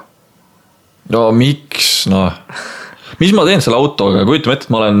uue auto. No miks, noh... Mis ma teen selle autoga? Kujutame ette,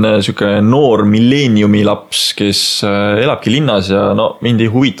 et ma olen selline noor millenniumi laps, kes elabki linnas ja no, mind ei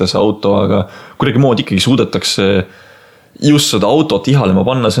huvita see auto, aga kuidagi mood ikkagi suudetakse just seda autot ihalema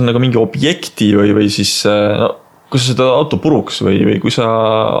panna, see on nagu mingi objekti või siis, no, kui sa seda auto puruks või kui sa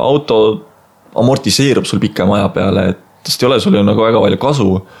auto amortiseerub sul pikema aja peale, et sest ei ole sul ju nagu väga palju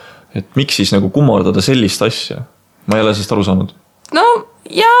kasu, et miks siis nagu kummardada sellist asja? Ma ei ole sellest aru saanud. No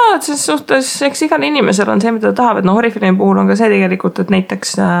jaa, selles suhtes, eks igal inimesel on see, mida ta tahab, et no Oriflame'i puhul on ka see tegelikult, et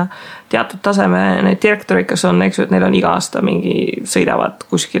näiteks teatud taseme need direktorid, kes on, eks ju, et neil on iga aasta mingi sõidavad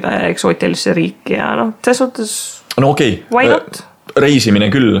kuskile eksootilisse riiki ja noh, selles suhtes no okei,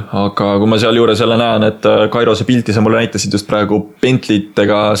 reisimine küll, aga kui ma seal juures jälle näen, et Kairose pilti sa mulle näitasid just praegu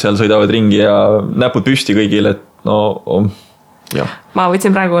Bentleytega seal sõidavad ringi ja näpud püsti kõigil, et no... Ja. Ma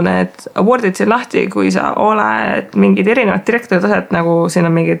võtsin praegu need awardid siin lahti, kui sa oled mingid erinevad direktoritaset, nagu siin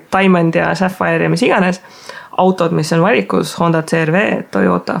on mingid Diamond ja Sapphire ja mis iganes autod, mis on valikus, Honda CR-V,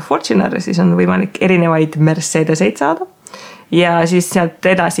 Toyota Fortuner, siis on võimalik erinevaid Mercedeseid saada ja siis sealt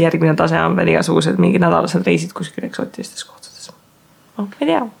edasi järgmine tase on veel igasugused mingid nädalased reisid kuskil eksootilistes kohtades. No, ma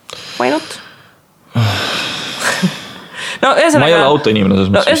ei tea, why not? No, ma ei ole autoinimene selles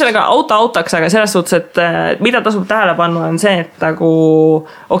mõttes. Ühesõnaga autoks, aga selles suhtes, et mida tasub tähele panna on see, et nagu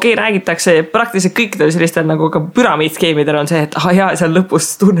räägitakse praktiliselt kõikidel sellistel nagu ka püramiidskeemidel on see, et seal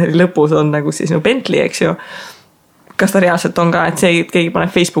lõpus, tunneli lõpus on nagu siis Bentley, eks ju. Kas ta reaalselt on ka, et see keegi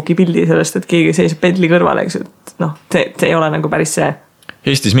paneb Facebooki pildi sellest, et keegi seisab Bentley kõrval, eks ju, et noh, see ei ole nagu päris see.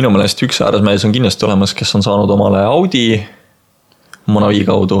 Eestis minu meelest üks äärasmees on kindlasti olemas, kes on saanud omale Audi Monavi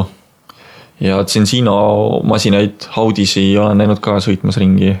kaudu. Ja Cincino masinaid Audisi olen näinud ka sõitmas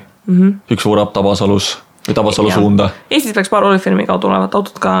ringi. Üks voorab Tabasalus või Tabasalu suunda. Eestis peaks paar Oriflame'i kaudu olevat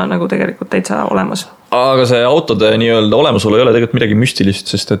autot ka nagu tegelikult täitsa olemas. Aga see autode nii-öelda olemasolu ei ole tegelikult midagi müstilist,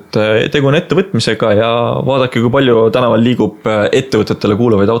 sest et tegu on ettevõtmisega ja vaadake, kui palju tänaval liigub ettevõtetele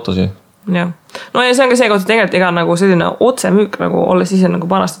kuuluvaid autosi. Ja. No ja see on ka see koht, et tegelikult ega nagu selline otsemüük nagu olles ise nagu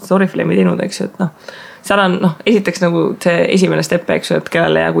panastatud Oriflame'i teinud, eks ju, et noh, seal on, noh, esiteks nagu see esimene steppe, eks ju, et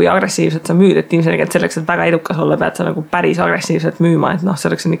kellele ja kui agressiivselt sa müüd, et ilmselgelt selleks, et väga edukas olla, pead sa nagu päris agressiivselt müüma, et noh,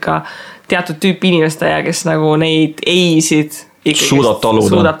 selleks on ikka teatud tüüp inimeste ja kes nagu neid eisid suudab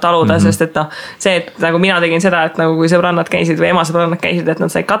taluda, sest et noh, see, et nagu mina tegin seda, et nagu kui sõbrannad käisid või ema sõbrannad käisid, et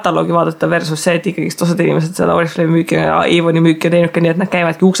nad sai kataloogi vaadata versus see, et ikkagi osad inimesed seda Oriflame'i müüki ja Avoni müüki ja teinud ka nii, et nad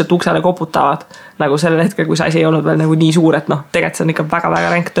käivadki ukselt uksele koputavad nagu sellel hetkel, kui see asi ei olnud veel nagu nii suur, et noh, tegelikult see on ikka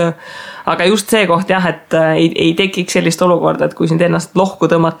väga-väga ränk töö. Aga just see koht jah, et ei tekiks sellist olukorda, et kui sind ennast lohku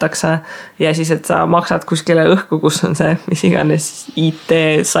tõmmatakse ja siis, et sa maksad kuskile õhku, kus on see, mis iganes IT,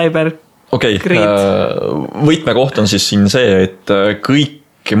 cyber okei, võtmekoht on siis siin see, et kõik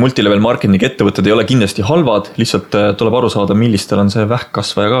multilevel marketingi ettevõtted ei ole kindlasti halvad, lihtsalt tuleb aru saada, millistel on see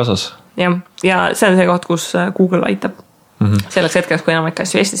vähkkasvaja kaasas. Ja see on see koht, kus Google aitab. Selleks hetkeks, kui enamik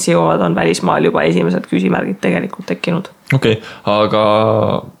asju Eestisse jõuavad, on välismaal juba esimesed küsimärgid tegelikult tekkinud. Okei, aga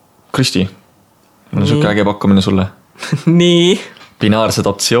Kristi, mul on siuke äge pakkumine sulle. Nii. Binaarsed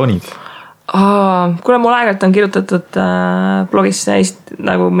optsioonid. Kuna mul aegalt on kirjutatud blogis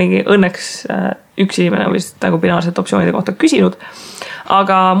nagu mingi õnneks üks inimene on vist nagu binaarsed optsioonide kohta küsinud,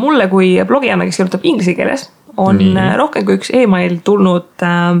 aga mulle kui blogijanna, kes kirjutab inglise keeles, on rohkem kui üks email tulnud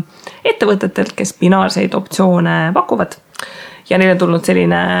ettevõtetelt, kes binaarseid optsioone pakuvad ja neil on tulnud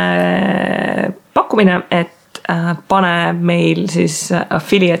selline pakkumine, et pane meil siis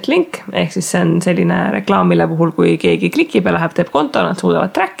affiliate link, ehk siis see on selline reklaam, mille puhul kui keegi klikib ja läheb, teeb konto, nad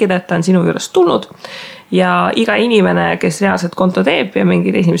suudavad trackida, et ta on sinu juures tulnud ja iga inimene, kes reaalselt konto teeb ja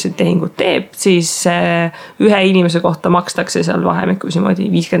mingid esimesed tehingud teeb, siis ühe inimese kohta makstakse seal vahemikus niimoodi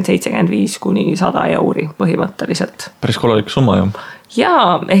 50-75 kuni 100 euri põhimõtteliselt. Päris korralik summa ju.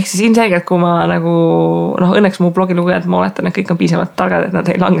 Jaa, ehk siis ilmselgelt, kui ma nagu, õnneks mu blogilugejad, ma oletan, et kõik on piisavalt targad, et nad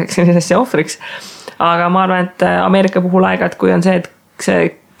ei langeks sellisesse ohvriks. Aga ma arvan, et Ameerika puhul aegad, kui on see, et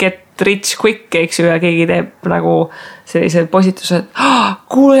see get rich quick, eks ju, ja keegi teeb nagu sellise postituse, et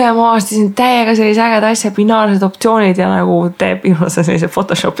kuule, ma aastasin täiega sellise ägeda asja, binaarsed optsioonid ja nagu teeb ilmase sellise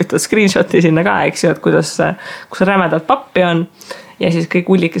photoshopitud screenshoti sinna ka, eks ju, et kus rämedalt pappi on ja siis kõik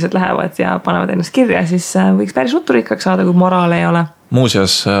ullikesed lähevad ja panevad ennast kirja, siis võiks päris ruttu rikkaks saada, kui moraal ei ole.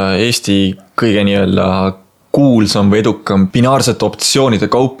 Muuseas, Eesti kõige nii-öelda kuulsam või edukam binaarsete optsioonide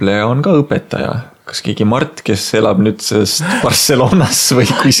kaupleja on ka õpetaja. Kas keegi Mart, kes elab nüüd Barcelonas või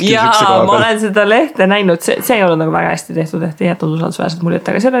kuskil jaa, ma olen seda lehte näinud, see ei olnud nagu väga hästi tehtud, et ei jätnud usaldusväärselt muljet,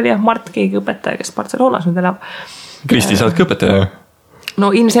 aga seal oli jah Mart, keegi õpetaja, kes Barcelonas nüüd elab. Kristi, sa oled ka õpetaja? No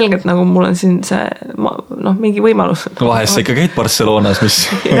ilmselgelt nagu mul on siin see, mingi võimalus. Vahest sa ikka käid Barcelonas,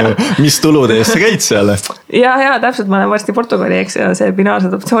 mis tulude eest sa käid seal? Ja, täpselt, ma olen varsti Portugali, eks ja see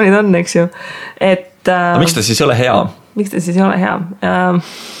binaarsed optsioonid on, eks ju. Miks ta siis ei ole hea? Miks ta siis ei ole hea?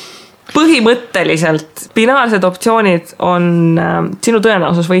 Põhimõtteliselt binaarsed optsioonid on, sinu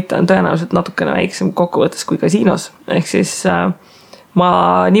tõenäosus võita on tõenäoliselt natukene väiksem kokkuvõttes kui kasiinos. Ehk siis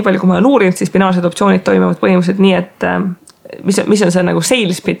nii palju, kui ma olen uurinud, siis binaarsed optsioonid toimuvad põhimõtteliselt nii, et mis on see nagu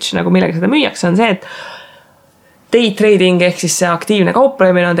sales pitch, nagu millega seda müüakse, on see, et day trading ehk siis see aktiivne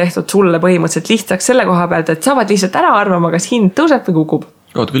kauplemine on tehtud sulle põhimõtteliselt lihtsaks selle koha pealt, et saavad lihtsalt ära arvama, kas hind tõuseb või kukub.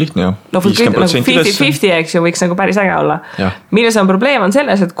 Kaudu kui lihtne ju. 50% 50-50, eks ju, võiks nagu päris äge olla. Milles on probleem on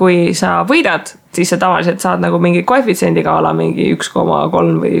selles, et kui sa võidad, siis sa tavaliselt saad nagu mingi koefitsiendiga ala mingi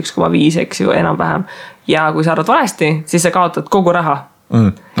 1,3 või 1,5, eks ju, enam vähem. Ja kui sa arvad valesti, siis sa kaotad kogu raha.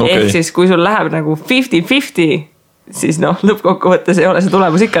 Ehk siis, kui sul läheb nagu 50-50, siis lõppkokkuvõttes ei ole see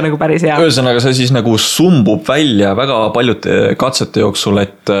tulemus ikka nagu päris hea. Ühesõnaga see siis nagu sumbub välja väga paljude katsete jooksul,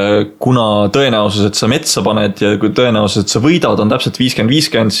 et kuna tõenäosus, et sa metsa paned ja kui tõenäosus, et sa võidad on täpselt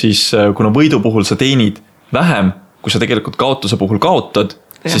 50-50, siis kuna võidu puhul sa teenid vähem, kui sa tegelikult kaotuse puhul kaotad,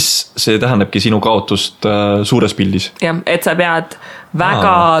 siis see tähendabki sinu kaotust suures pildis. Jah, et sa pead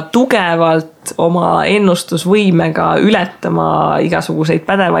väga tugevalt oma ennustusvõimega ületama igasuguseid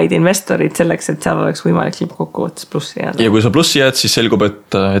pädevaid investorid selleks, et seal oleks võimalik lõppkokkuvõttes plussi jääda. Ja kui sa plussi jääd, siis selgub,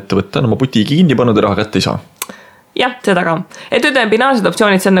 et ettevõtte on oma butiigi kinni pannud ja raha kätte ei saa. Jah, seda ka. Et ütleme, binaarsed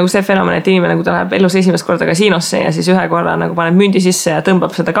optsioonid, see on nagu see fenomen, et inimene, kui ta läheb elus esimest korda kasiinosse ja siis ühe korra nagu paneb mündi sisse ja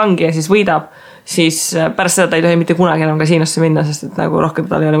tõmbab seda kangi ja siis võidab, siis pärast seda ta ei tohi mitte kunagi enam kasiinosse minna, sest et nagu rohkem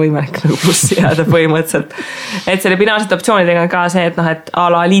tal ei ole võimalik nagu plussi jääda põhimõtteliselt. Et selle binaarsete optsioonidega on ka see, et et a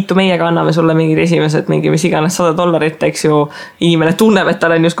la liitu meiega anname sulle mingid esimesed, mingi mis iganes $100, eks ju, inimene tunneb, et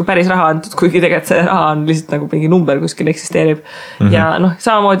tal on justkui päris raha antud, kuigi tegelikult see raha on lihtsalt nagu mingi number kuskil eksisteerib. Ja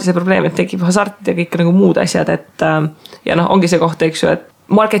samamoodi see probleem, et tekib hasart ja kõik nagu muud asjad, et ja ongi see koht, eks ju, et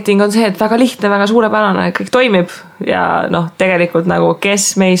marketing on see, et väga lihtne, väga suurepärane, kõik toimib ja tegelikult nagu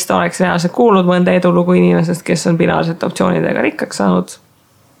kes meist oleks reaalselt kuulnud mõnda edulugu inimesest, kes on binaarsete optsioonidega rikkaks saanud?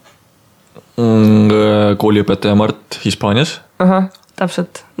 Kooliõpetaja Mart Hispaanias.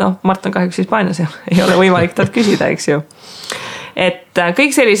 Täpselt. Mart on kahjuks Hispaanias ja ei ole võimalik talt küsida, eks ju. Et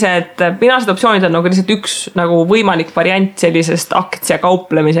kõik sellised binaarsed optsioonid on nagu lihtsalt üks nagu võimalik variant sellisest aktsia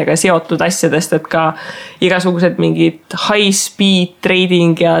kauplemisega seotud asjadest, et ka igasugused mingid high speed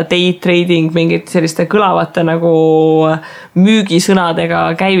trading ja day trading, mingid selliste kõlavate nagu müügisõnadega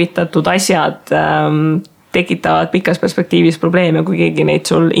käivitatud asjad tekitavad pikas perspektiivis probleeme, kui keegi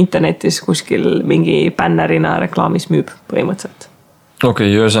neid sul internetis kuskil mingi bännerina reklaamis müüb põhimõtteliselt. Okei,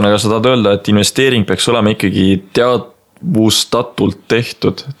 ühesõnaga sa tahad öelda, et investeering peaks olema ikkagi teadvustatult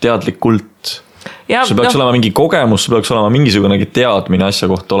tehtud, teadlikult sul peaks olema mingi kogemus, sul peaks olema mingisugunegi teadmine asja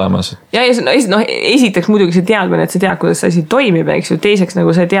kohta olemas. Ja esiteks muidugi see teadmine, et sa tead, kuidas see asi toimib, eks ju. Teiseks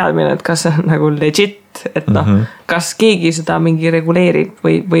nagu see teadmine, et kas see on nagu legit, et kas keegi seda mingi reguleerib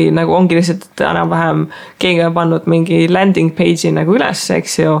või nagu ongi lihtsalt enam-vähem keegi on pannud mingi landing page'i nagu üles,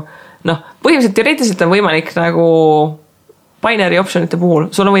 eks ju. Põhimõtteliselt teoreetiliselt on võimalik nagu binary optionite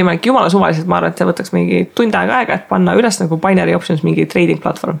puhul, sul on võimalik jumala suvaliselt, ma arvan, et see võtaks mingi tund aega, et panna üles nagu binary options mingi trading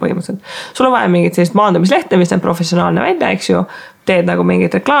platvorm põhimõtteliselt. Sul on vaja mingit sellist maandumislehte, mis on professionaalne välja, eks ju, teed nagu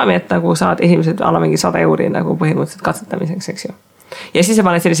mingit reklaami, et nagu saad esimesed alla mingi 100 € nagu põhimõtteliselt katsetamiseks, eks ju. Ja siis sa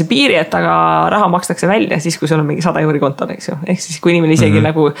paned sellise piiri, et aga raha makstakse välja siis, kui sul on mingi 100 € kontol, eks ju. Ehk siis, kui inimene isegi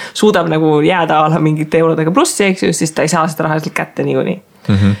nagu suudab nagu jääda alla mingite eurodega plussi, eks ju, siis ta ei saa seda raha kätte niikuinii.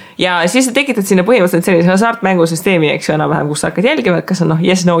 Ja siis sa tekitad sinna põhimõtteliselt sellise hasartmängusüsteemi, eks ju, enam-vähem, kus sa hakkad jälgima, et kas on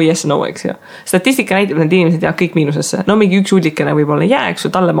yes, no, eks ju. Statistika näitab, et need inimesed jäävad kõik miinusesse. Mingi üks hullikene võib-olla ei jää, eks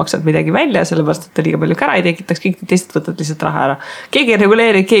ju, talle maksad midagi välja, sellepärast, et ta liiga palju kära ei tekitaks, kõik teised võtad lihtsalt raha ära. Keegi ei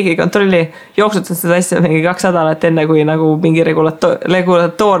reguleeri, keegi ei kontrolli, jooksutad seda asja mingi 2 nädalat enne, kui nagu mingi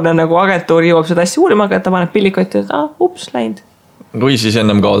regulatoorne nagu agentuur jõuab seda asja uurima, aga ta paneb pillikotti, et ups, läinud. Või siis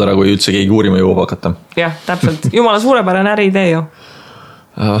ennem kaod ära, kui üldse keegi uurima jõuab hakata. Jah, täpselt. Jumala suurepärane äriidee ju.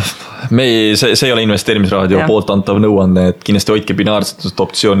 See ei ole investeerimisraadio poolt antav nõuanne, et kindlasti hoidke binaarsetest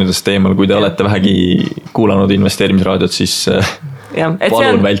optsioonidest teemal, kui te olete vähegi kuulanud investeerimisraadiot, siis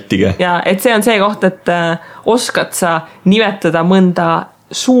palun vältige. Ja, et see on see koht, et oskad sa nimetada mõnda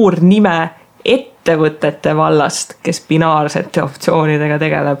suur nime ettevõtete vallast, kes binaarsete optsioonidega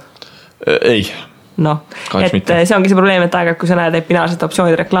tegeleb? Ei. Et see ongi see probleem, et aeg-ajalt, kui sa näed binaarsete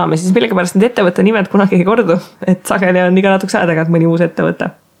optsioonide reklaame, siis millegipärast need ettevõtte nimed kunagi ei kordu, et sageli on iga natuke aega mõni uus ettevõte.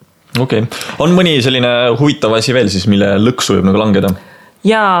 Okei. On mõni selline huvitav asi veel siis, mille lõksu võib nagu langeda?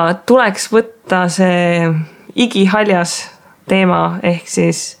 Ja tuleks võtta see igihaljas teema, ehk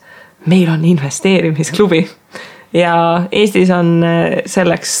siis meil on investeerimisklubi ja Eestis on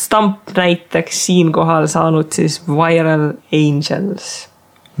selleks stamp näiteks siinkohal saanud siis Viral Angels.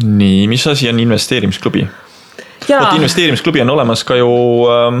 Nii, mis asi on investeerimisklubi? Investeerimisklubi on olemas ka ju,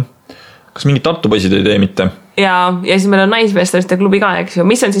 kas mingi Tartu poisid ei tee mitte? Ja siis meil on naisvestoriste klubi ka, eks ju.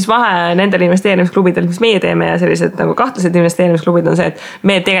 Mis on siis vahe nendel investeerimisklubidel, mis meie teeme ja sellised nagu kahtlased investeerimisklubid on see, et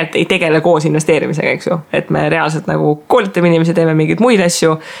me tegelikult ei tegele koos investeerimisega, eks ju. Et me reaalselt nagu koolitame inimesi, teeme mingeid muid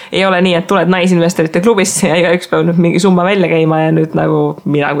asju. Ei ole nii, et tuled naisinvestorite klubisse ja iga üks peab nüüd mingi summa välja käima ja nüüd nagu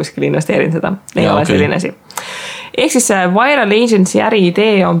mina kuskil investeerin seda. Ei ole selline asi. Ehk siis see Viral Agency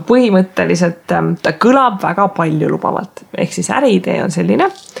äriidee on põhimõtteliselt, ta kõlab väga palju lubavalt. Ehk siis äriidee on selline,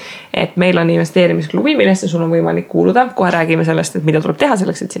 et meil on investeerimisklubi, millesse sul on võimalik kuuluda. Kohe räägime sellest, et mida tuleb teha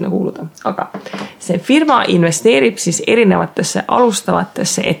selleks, et sinna kuuluda. Aga see firma investeerib siis erinevatesse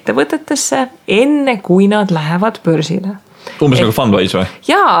alustavatesse ettevõtetesse enne, kui nad lähevad börsile. Umbes nagu Fundwise või?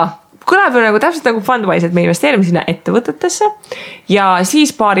 Jaa, kõlab ju nagu täpselt nagu Fundwise, et me investeerime sinna ettevõtetesse ja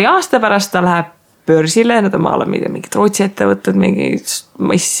siis paari aasta pärast ta läheb börsile, nad on maal mingid Rootsi ettevõtted, mingi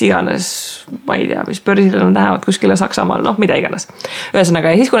mis iganes, ma ei tea, mis börsile nad lähevad kuskile Saksamaal, mida iganes.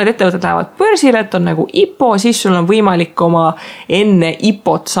 Ühesõnaga, ja siis kui need ettevõtted lähevad börsile, et on nagu IPO, siis sul on võimalik oma enne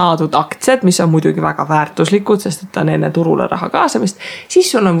IPO-t saadud aktsiad, mis on muidugi väga väärtuslikud, sest et on enne turule raha kaasamist,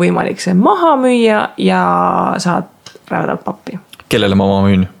 siis sul on võimalik see maha müüa ja saad rävedalt pappi. Kellele ma maha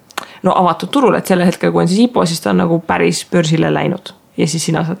müün? Avatud turul, et selle hetkel, kui on siis IPO, siis ta on nagu päris börsile läinud. Ja siis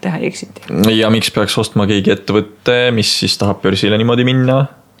sina saad teha exiti. Ja miks peaks ostma keegi ettevõtte, mis siis tahab börsile niimoodi minna?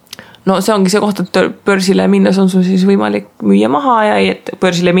 See ongi see koht, et börsile minnes on sul siis võimalik müüa maha ja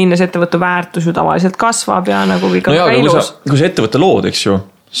börsile minnes ettevõtte väärtus ju tavaliselt kasvab ja nagu kõik on väga ilus. Kui sa ettevõtte lood, eks ju,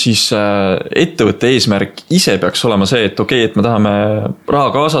 siis ettevõtte eesmärk ise peaks olema see, et okei, et me tahame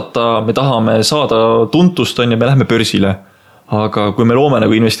raha kaasata, me tahame saada tuntust, on ja me lähme börsile. Aga kui me loome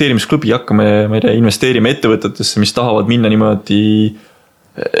nagu investeerimisklubi, hakkame investeerima ettevõtetesse, mis tahavad minna niimoodi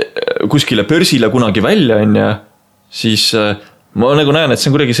kuskile börsile kunagi välja, siis ma nagu näen, et see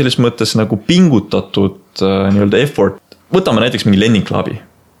on kuidagi selles mõttes nagu pingutatud nii-öelda effort. Võtame näiteks mingi Lending Clubi.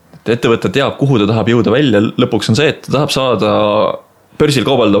 Ettevõte teab, kuhu ta tahab jõuda välja. Lõpuks on see, et ta tahab saada börsil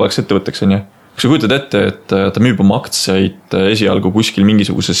kaubaldavaks ettevõtteks. Kui sa kujutad ette, et ta müüb oma aktsiaid esialgu kuskil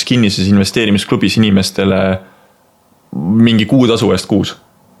mingisuguses kinnises investeerimisklubis inimestele mingi kuutasu eest kuus.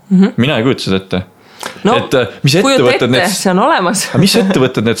 Mina ei kujuta seda ette. Et mis ettevõtted need, see on olemas. Mis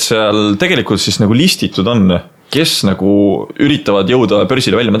ettevõtted need seal tegelikult siis nagu listitud on, kes nagu üritavad jõuda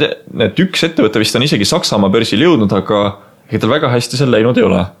börsile välja? Ma tean, et üks ettevõte vist on isegi Saksamaa börsil jõudnud, aga ega tal väga hästi seal läinud ei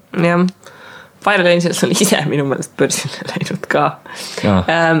ole. Jah. Viral Angels on ise minu meelest börsile läinud ka.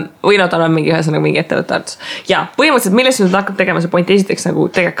 Või nad on mingi ettevõtte artus. Ja põhimõtteliselt, millest nüüd hakkab tegema see point esiteks nagu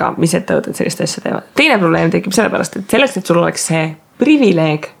tegelikult ka, mis ettevõtted sellist asja teevad. Teine probleem tekib sellepärast, et selleks, et sul oleks see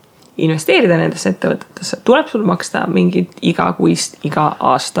privileeg investeerida nendesse ettevõtetesse, tuleb sul maksta mingit igakuist,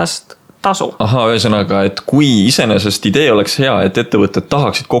 iga-aastast tasu. Ühesõnaga, et kui iseenesest idee oleks hea, et ettevõtted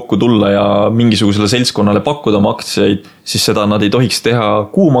tahaksid kokku tulla ja mingisugusele seltskonnale pakkuda oma aktsiaid, siis seda nad ei tohiks teha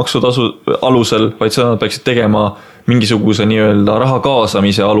kuumaksutasu alusel, vaid seda nad peaksid tegema mingisuguse nii-öelda raha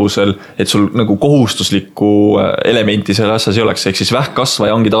kaasamise alusel, et sul nagu kohustuslikku elementi selle asjas ei oleks, ehk siis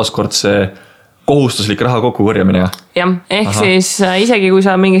vähkkasvaja ongi taaskord see kohustuslik raha kokkukorjamine. Jah, ehk siis isegi kui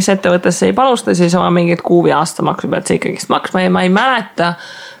sa mingis ettevõttesse ei panusta, siis oma mingit kuu või aasta maksu pead sa ikkagist maksma ja ma ei mäleta,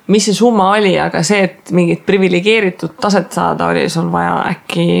 mis see summa oli, aga see, et mingit privilegeeritud taset saada, oli sul vaja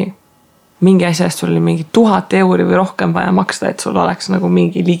äkki mingi asja eest, sul oli mingi 1000 euri või rohkem vaja maksta, et sul oleks nagu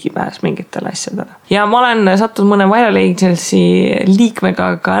mingi ligipääs mingitele asjadele. Ja ma olen sattunud mõne viral agency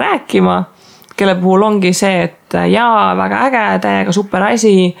liikmega ka rääkima, kelle puhul ongi see, et jaa, väga äge, täiega super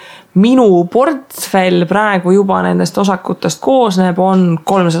asi, minu portfell praegu juba nendest osakutest koosneb on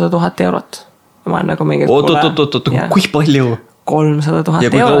 300 000 eurot. Ma olen nagu mingi... Oot, kui palju? 300 000 eurot.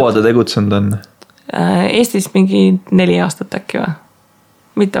 Ja kui kaua ta tegutsenud on? Eestis mingi 4 aastat äkki või?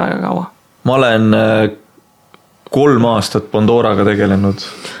 Mitte väga kaua. Ma olen 3 aastat Pandoraga tegelenud.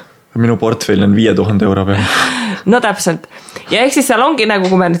 Minu portfell on 5000 euro peal. No täpselt. Ja ehk siis seal ongi nagu,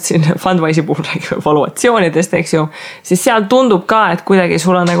 kui me nüüd siin Fundwise'i puhul räägime valuatsioonidest, eks ju, siis seal tundub ka, et kuidagi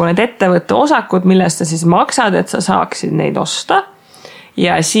sul on nagu need ettevõtte osakud, millest sa siis maksad, et sa saaksid neid osta.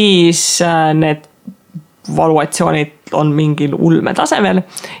 Ja siis need valuatsioonid on mingil ulme tasemel.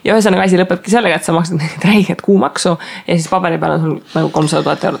 Ja ühesõnaga asi lõpebki sellega, et sa maksad neid räiget kuumaksu ja siis paberi peal on sul nagu 300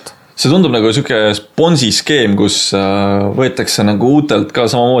 000 eurot. See tundub nagu siuke Ponzi skeem, kus võetakse nagu uutelt ka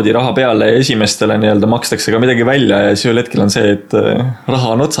samamoodi raha peale ja esimestele nii-öelda makstakse ka midagi välja ja siis ühel hetkel on see, et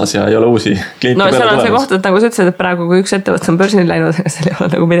raha on otsas ja ei ole uusi kliente no, peale tulemas. No seal on see koht, et nagu sa ütlesid, et praegu kui üks ettevõte on börsil läinud, seal ei ole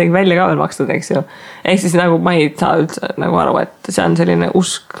nagu midagi välja ka veel makstud, eks ju. Ehk siis nagu ma ei saa üldse nagu aru, et see on selline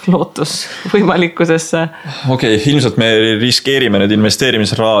usk lootus võimalikkusesse. Okei, ilmselt me riskeerime nüüd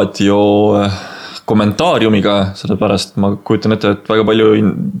investeerimisraadio kommentaariumiga, sellepärast ma kujutan ette, et väga palju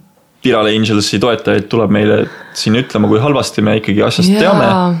Viral Angelsi toetajaid tuleb meile siin ütlema, kui halvasti me ikkagi asjast teame.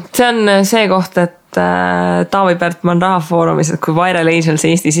 See on see koht, et Taavi Pärtman Rahafoorumis, et kui Viral Angels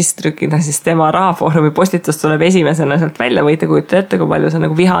Eesti sisse trükida, siis tema Rahafoorumi postitus tuleb esimesena sealt välja, võite kujutada ette, kui palju see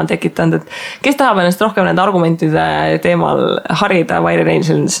nagu viha on tekitanud, et kes tahab ennast rohkem nende argumentide teemal harida Viral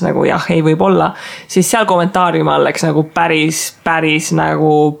Angels nagu jah, ei võib olla, siis seal kommentaarium oleks nagu päris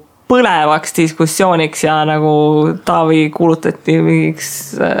nagu põlevaks diskussiooniks ja nagu Taavi kuulutati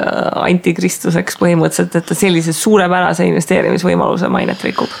mingiks antikristuseks põhimõtteliselt, et ta sellise suurepärase investeerimisvõimaluse mainet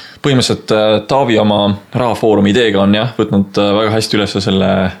rikub. Põhimõtteliselt Taavi oma Rahafoorumi ideega on jah, võtnud väga hästi üles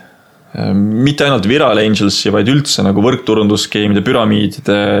selle mitte ainult Viral Angelsi, vaid üldse nagu võrkturundusskeemide,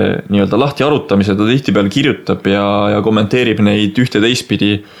 püramiidide nii-öelda lahti arutamise, ta tihtipeale kirjutab ja kommenteerib neid ühte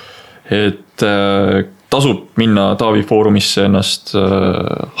teistpidi, et tasub minna Taavi foorumisse ennast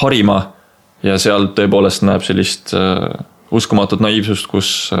harima ja seal tõepoolest näeb sellist uskumatut naiivsust,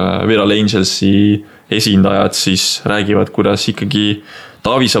 kus Viral Angelsi esindajad siis räägivad, kuidas ikkagi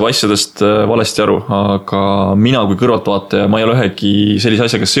Taavi saab asjadest valesti aru, aga mina kui kõrvaltvaataja, ma ei ole ühegi sellise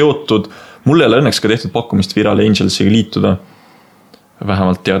asjaga seotud, mul ei ole õnneks ka tehtud pakkumist Viral Angelsiga liituda,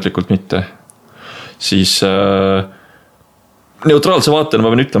 vähemalt teadlikult mitte, siis neutraalse vaatena ma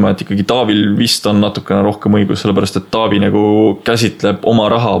pean ütlema, et ikkagi Taavil vist on natukene rohkem õigus, sellepärast et Taavi nagu käsitleb oma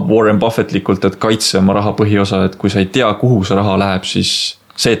raha Warren Buffettlikult, et kaitse oma raha põhiosa, et kui sa ei tea, kuhu see raha läheb, siis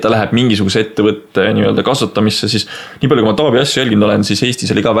see, et ta läheb mingisuguse ettevõtte nii-öelda kasutamisse, siis nii palju kui ma Taavi asju jälginud olen, siis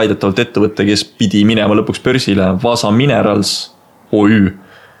Eestis oli ka väidetavalt ettevõtte, kes pidi minema lõpuks börsile, Vasa Minerals OÜ.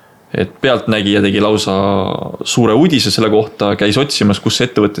 Et pealtnägija tegi lausa suure uudise selle kohta, käis otsimas, kus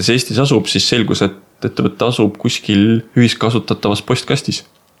ettevõttes Eestis asub, siis selgus, et ettevõtte asub kuskil ühiskasutatavas postkastis.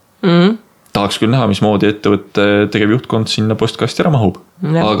 Tahaks küll näha, mismoodi ettevõtte tegevjuhtkond sinna postkasti ära mahub.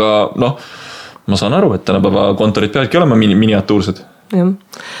 Ja. Aga noh, ma saan aru, et tänapäeva kontorid peavadki olema miniatuursed. Ja.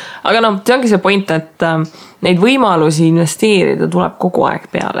 Aga noh, see ongi see point, et neid võimalusi investeerida tuleb kogu aeg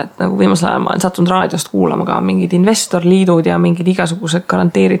peale, et nagu viimasel ajal ma olen sattunud raadiost kuulama ka mingid investorliidud ja mingid igasugused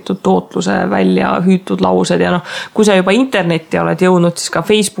garanteeritud tootluse välja hüütud laused ja noh, kui sa juba internetti oled jõudnud, siis ka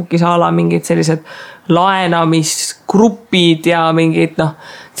Facebookis ala mingid sellised laenamisgrupid ja mingid noh,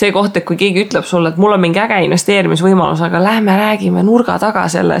 see koht, et kui keegi ütleb sulle, et mul on mingi äge investeerimisvõimalus, aga lähme räägime nurga taga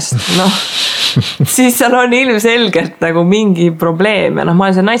sellest, noh siis seal on ilmselgelt nagu mingi probleem ja noh, ma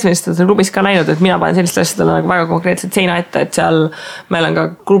olen seal naisministrite klubis ka näinud, et mina panen sellist asjadele nagu väga konkreetselt seina ette, et seal meil on ka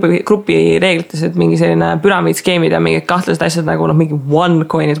grupi reeglites, et mingi selline püramiidskeemid ja mingid kahtlased asjad nagu noh, mingi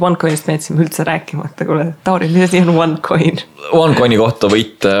OneCoinist me jätsime üldse rääkimata, kuule, Tauri, mis asi on OneCoin? OneCoini kohta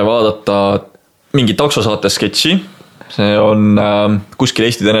võite vaadata mingi taksosaate sketši, see on kuskil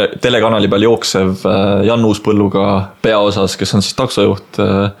Eesti telekanali peal jooksev Jan Uuspõlluga peaosas, kes on siis taksojuht,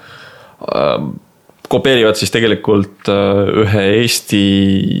 kopeerivad siis tegelikult ühe Eesti,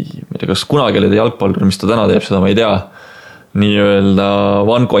 ma ei tea, kas kunagi oli ta jalgpallur, mis ta täna teeb, seda ma ei tea, nii-öelda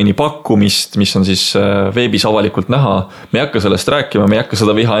OneCoini pakkumist, mis on siis veebis avalikult näha. Me ei hakka sellest rääkima, me ei hakka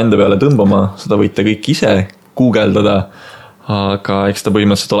seda viha enda peale tõmbama, seda võite kõik ise guugeldada, aga eks ta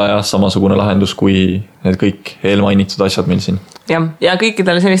põhimõtteliselt ole samasugune lahendus kui need kõik eelmainitud asjad meil siin. Ja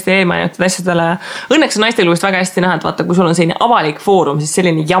kõikidele selliste eelmainitud asjadele õnneks on naistel just väga hästi näha, et vaata, kui sul on selline avalik foorum, siis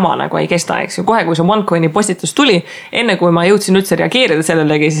selline jama nagu ei kesta, eks ju. Kohe, kui see OneCoini postitus tuli, enne kui ma jõudsin üldse reageerida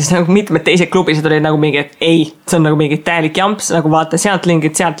sellelegi, siis nagu mitmed teised klubised olid nagu mingi, et ei, see on nagu mingi täielik jamps, nagu vaata sealt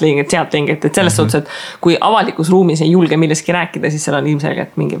lingid, et selles suhtes, et kui avalikus ruumis ei julge milleski rääkida, siis seal on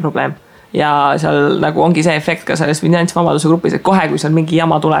ilmselgelt mingi probleem. Ja seal nagu ongi see efekt ka selles finantsvabaduse grupis, et kohe, kui seal mingi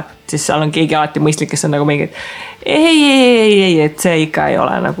jama tuleb, siis seal on keegi alati mõistlik, kes on nagu mingi, ei, et see ikka ei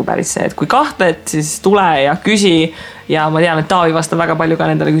ole nagu päris see, et kui kahtled, siis tule ja küsi. Ja ma tean, et Taavi vastab väga palju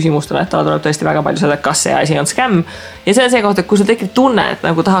ka nendele küsimustele, et ta tuleb tõesti väga palju seda, et kas see asi on skämm. Ja see on see koht, et kui sul tekib tunne, et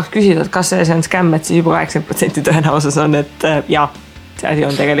nagu tahaks küsida, et kas see on skämm, et siis juba 80% tõenäosus on, et jah, see asi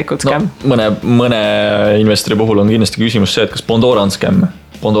on tegelikult skämm. No, mõne investori puhul on kindlasti küsimus see, et kas Pandora on skämm.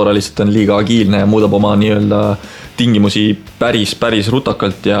 Pandora lihtsalt on liiga agiilne ja muudab oma nii-öelda tingimusi päris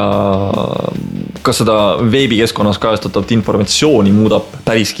rutakalt ja kas seda veebikeskkonnas kajastatavat informatsiooni muudab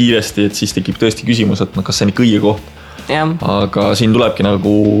päris kiiresti, et siis tekib tõesti küsimus, et kas see on ikka õige koht. Ja. Aga siin tulebki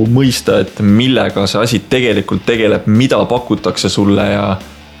nagu mõista, et millega see asi tegelikult tegeleb, mida pakutakse sulle ja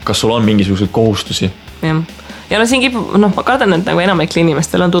kas sul on mingisuguseid kohustusi. Ja no siin kipub, ma kardan, et nagu enamikul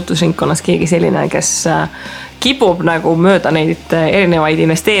inimestel on tutvusringkonnas keegi selline, kes kipub nagu mööda neid erinevaid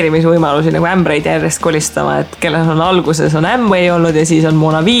investeerimisvõimalusi nagu ämbreid järjest kolistama, et kellel on alguses on Amway olnud ja siis on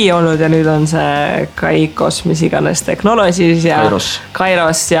Monavi olnud ja nüüd on see Kaikos, mis iganes Technologies ja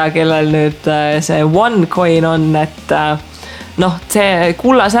Kairos ja kellel nüüd see OneCoin on, et see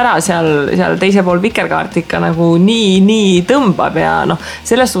kullas ära seal teise pool vikerkaart ikka nagu nii tõmbab ja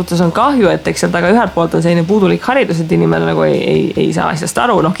selles suhtes on kahju, et eks seal taga ühelt poolt on selline puudulik haridus, et inimene nagu ei saa asjast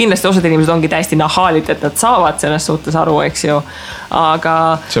aru. Kindlasti osad inimesed ongi täiesti nahaalid, et nad saavad selles suhtes aru, eks ju. Aga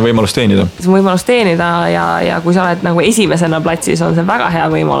see on võimalus teenida. See on võimalus teenida ja kui sa oled nagu esimesena platsis, on see väga hea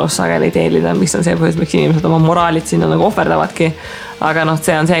võimalus sageli teenida, mis on see põhjus, miks inimesed oma moraalit sinna nagu ohverdavadki. Aga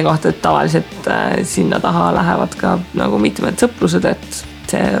see on see koht, et tavaliselt sinna taha lähevad ka nagu mitmed sõprused, et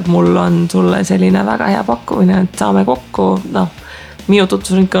see mul on sulle selline väga hea pakkumine, et saame kokku, minu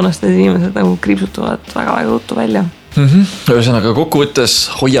tutvusringkonnast need inimesed nagu kriipsutuvad väga ruttu välja. Ühesõnaga kokkuvõttes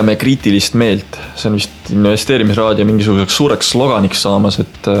hoiame kriitilist meelt. See on vist investeerimisraadio mingisuguseks suureks sloganiks saamas,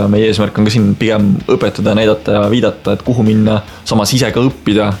 et meie eesmärk on ka siin pigem õpetada, näidata ja viidata, et kuhu minna, samas ise ka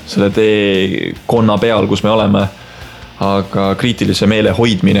õppida selle teekonna peal, kus me oleme. Aga kriitilise meele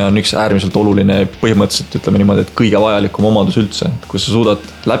hoidmine on üks äärmiselt oluline, põhimõtteliselt ütleme niimoodi, et kõige vajalikum omadus üldse. Kui sa suudad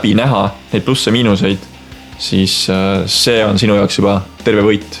läbi näha neid plusse miinuseid, siis see on sinu jaoks juba terve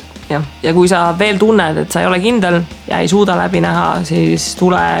võit. Ja kui sa veel tunned, et sa ei ole kindel ja ei suuda läbi näha, siis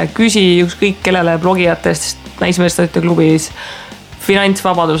tule küsi ükskõik kellele blogijatest, naismeestarite klubis,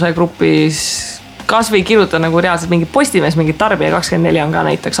 finantsvabaduse grupis, kas või kirjuta nagu reaalselt mingi Postimees, mingi Tarbija 24 on ka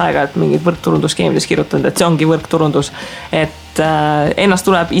näiteks aega, et mingid võrkturundusskeemides kirjutanud, et see ongi võrkturundus, et ennast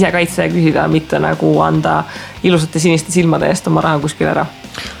tuleb ise kaitse ja küsida, mitte nagu anda ilusate siniste silmade eest oma raha kuskil ära.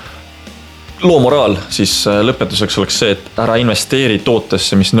 Loo moraal siis lõpetuseks oleks see, et ära investeeri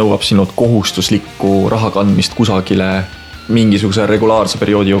tootesse, mis nõuab sinult kohustuslikku raha kandmist kusagile mingisuguse regulaarse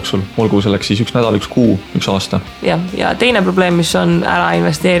perioodi jooksul, olgu selleks siis 1 nädal, 1 kuu, 1 aasta. Ja teine probleem, mis on ära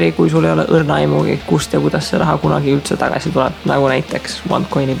investeeri, kui sul ei ole õrna aimugi, kust ja kuidas see raha kunagi üldse tagasi tuleb, nagu näiteks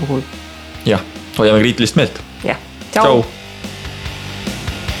OneCoini puhul. Jah, hoiame kriitilist meelt. Tšau!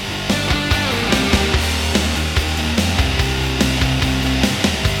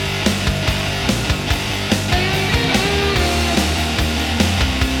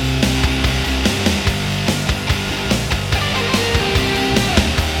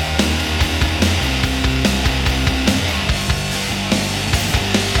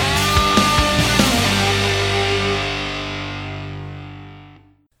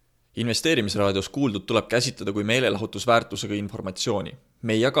 Investeerimisraadios kuuldud tuleb käsitleda kui meelelahutusväärtusega informatsiooni.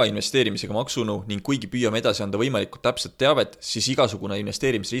 Me ei jaga investeerimisega maksunu ning kuigi püüame edasi anda võimalikult täpset teavet, siis igasugune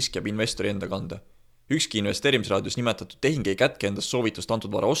investeerimisrisk jääb investori enda kanda. Ükski investeerimisraadios nimetatud tehing ei kätke endast soovitust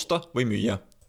antud vara osta või müüa.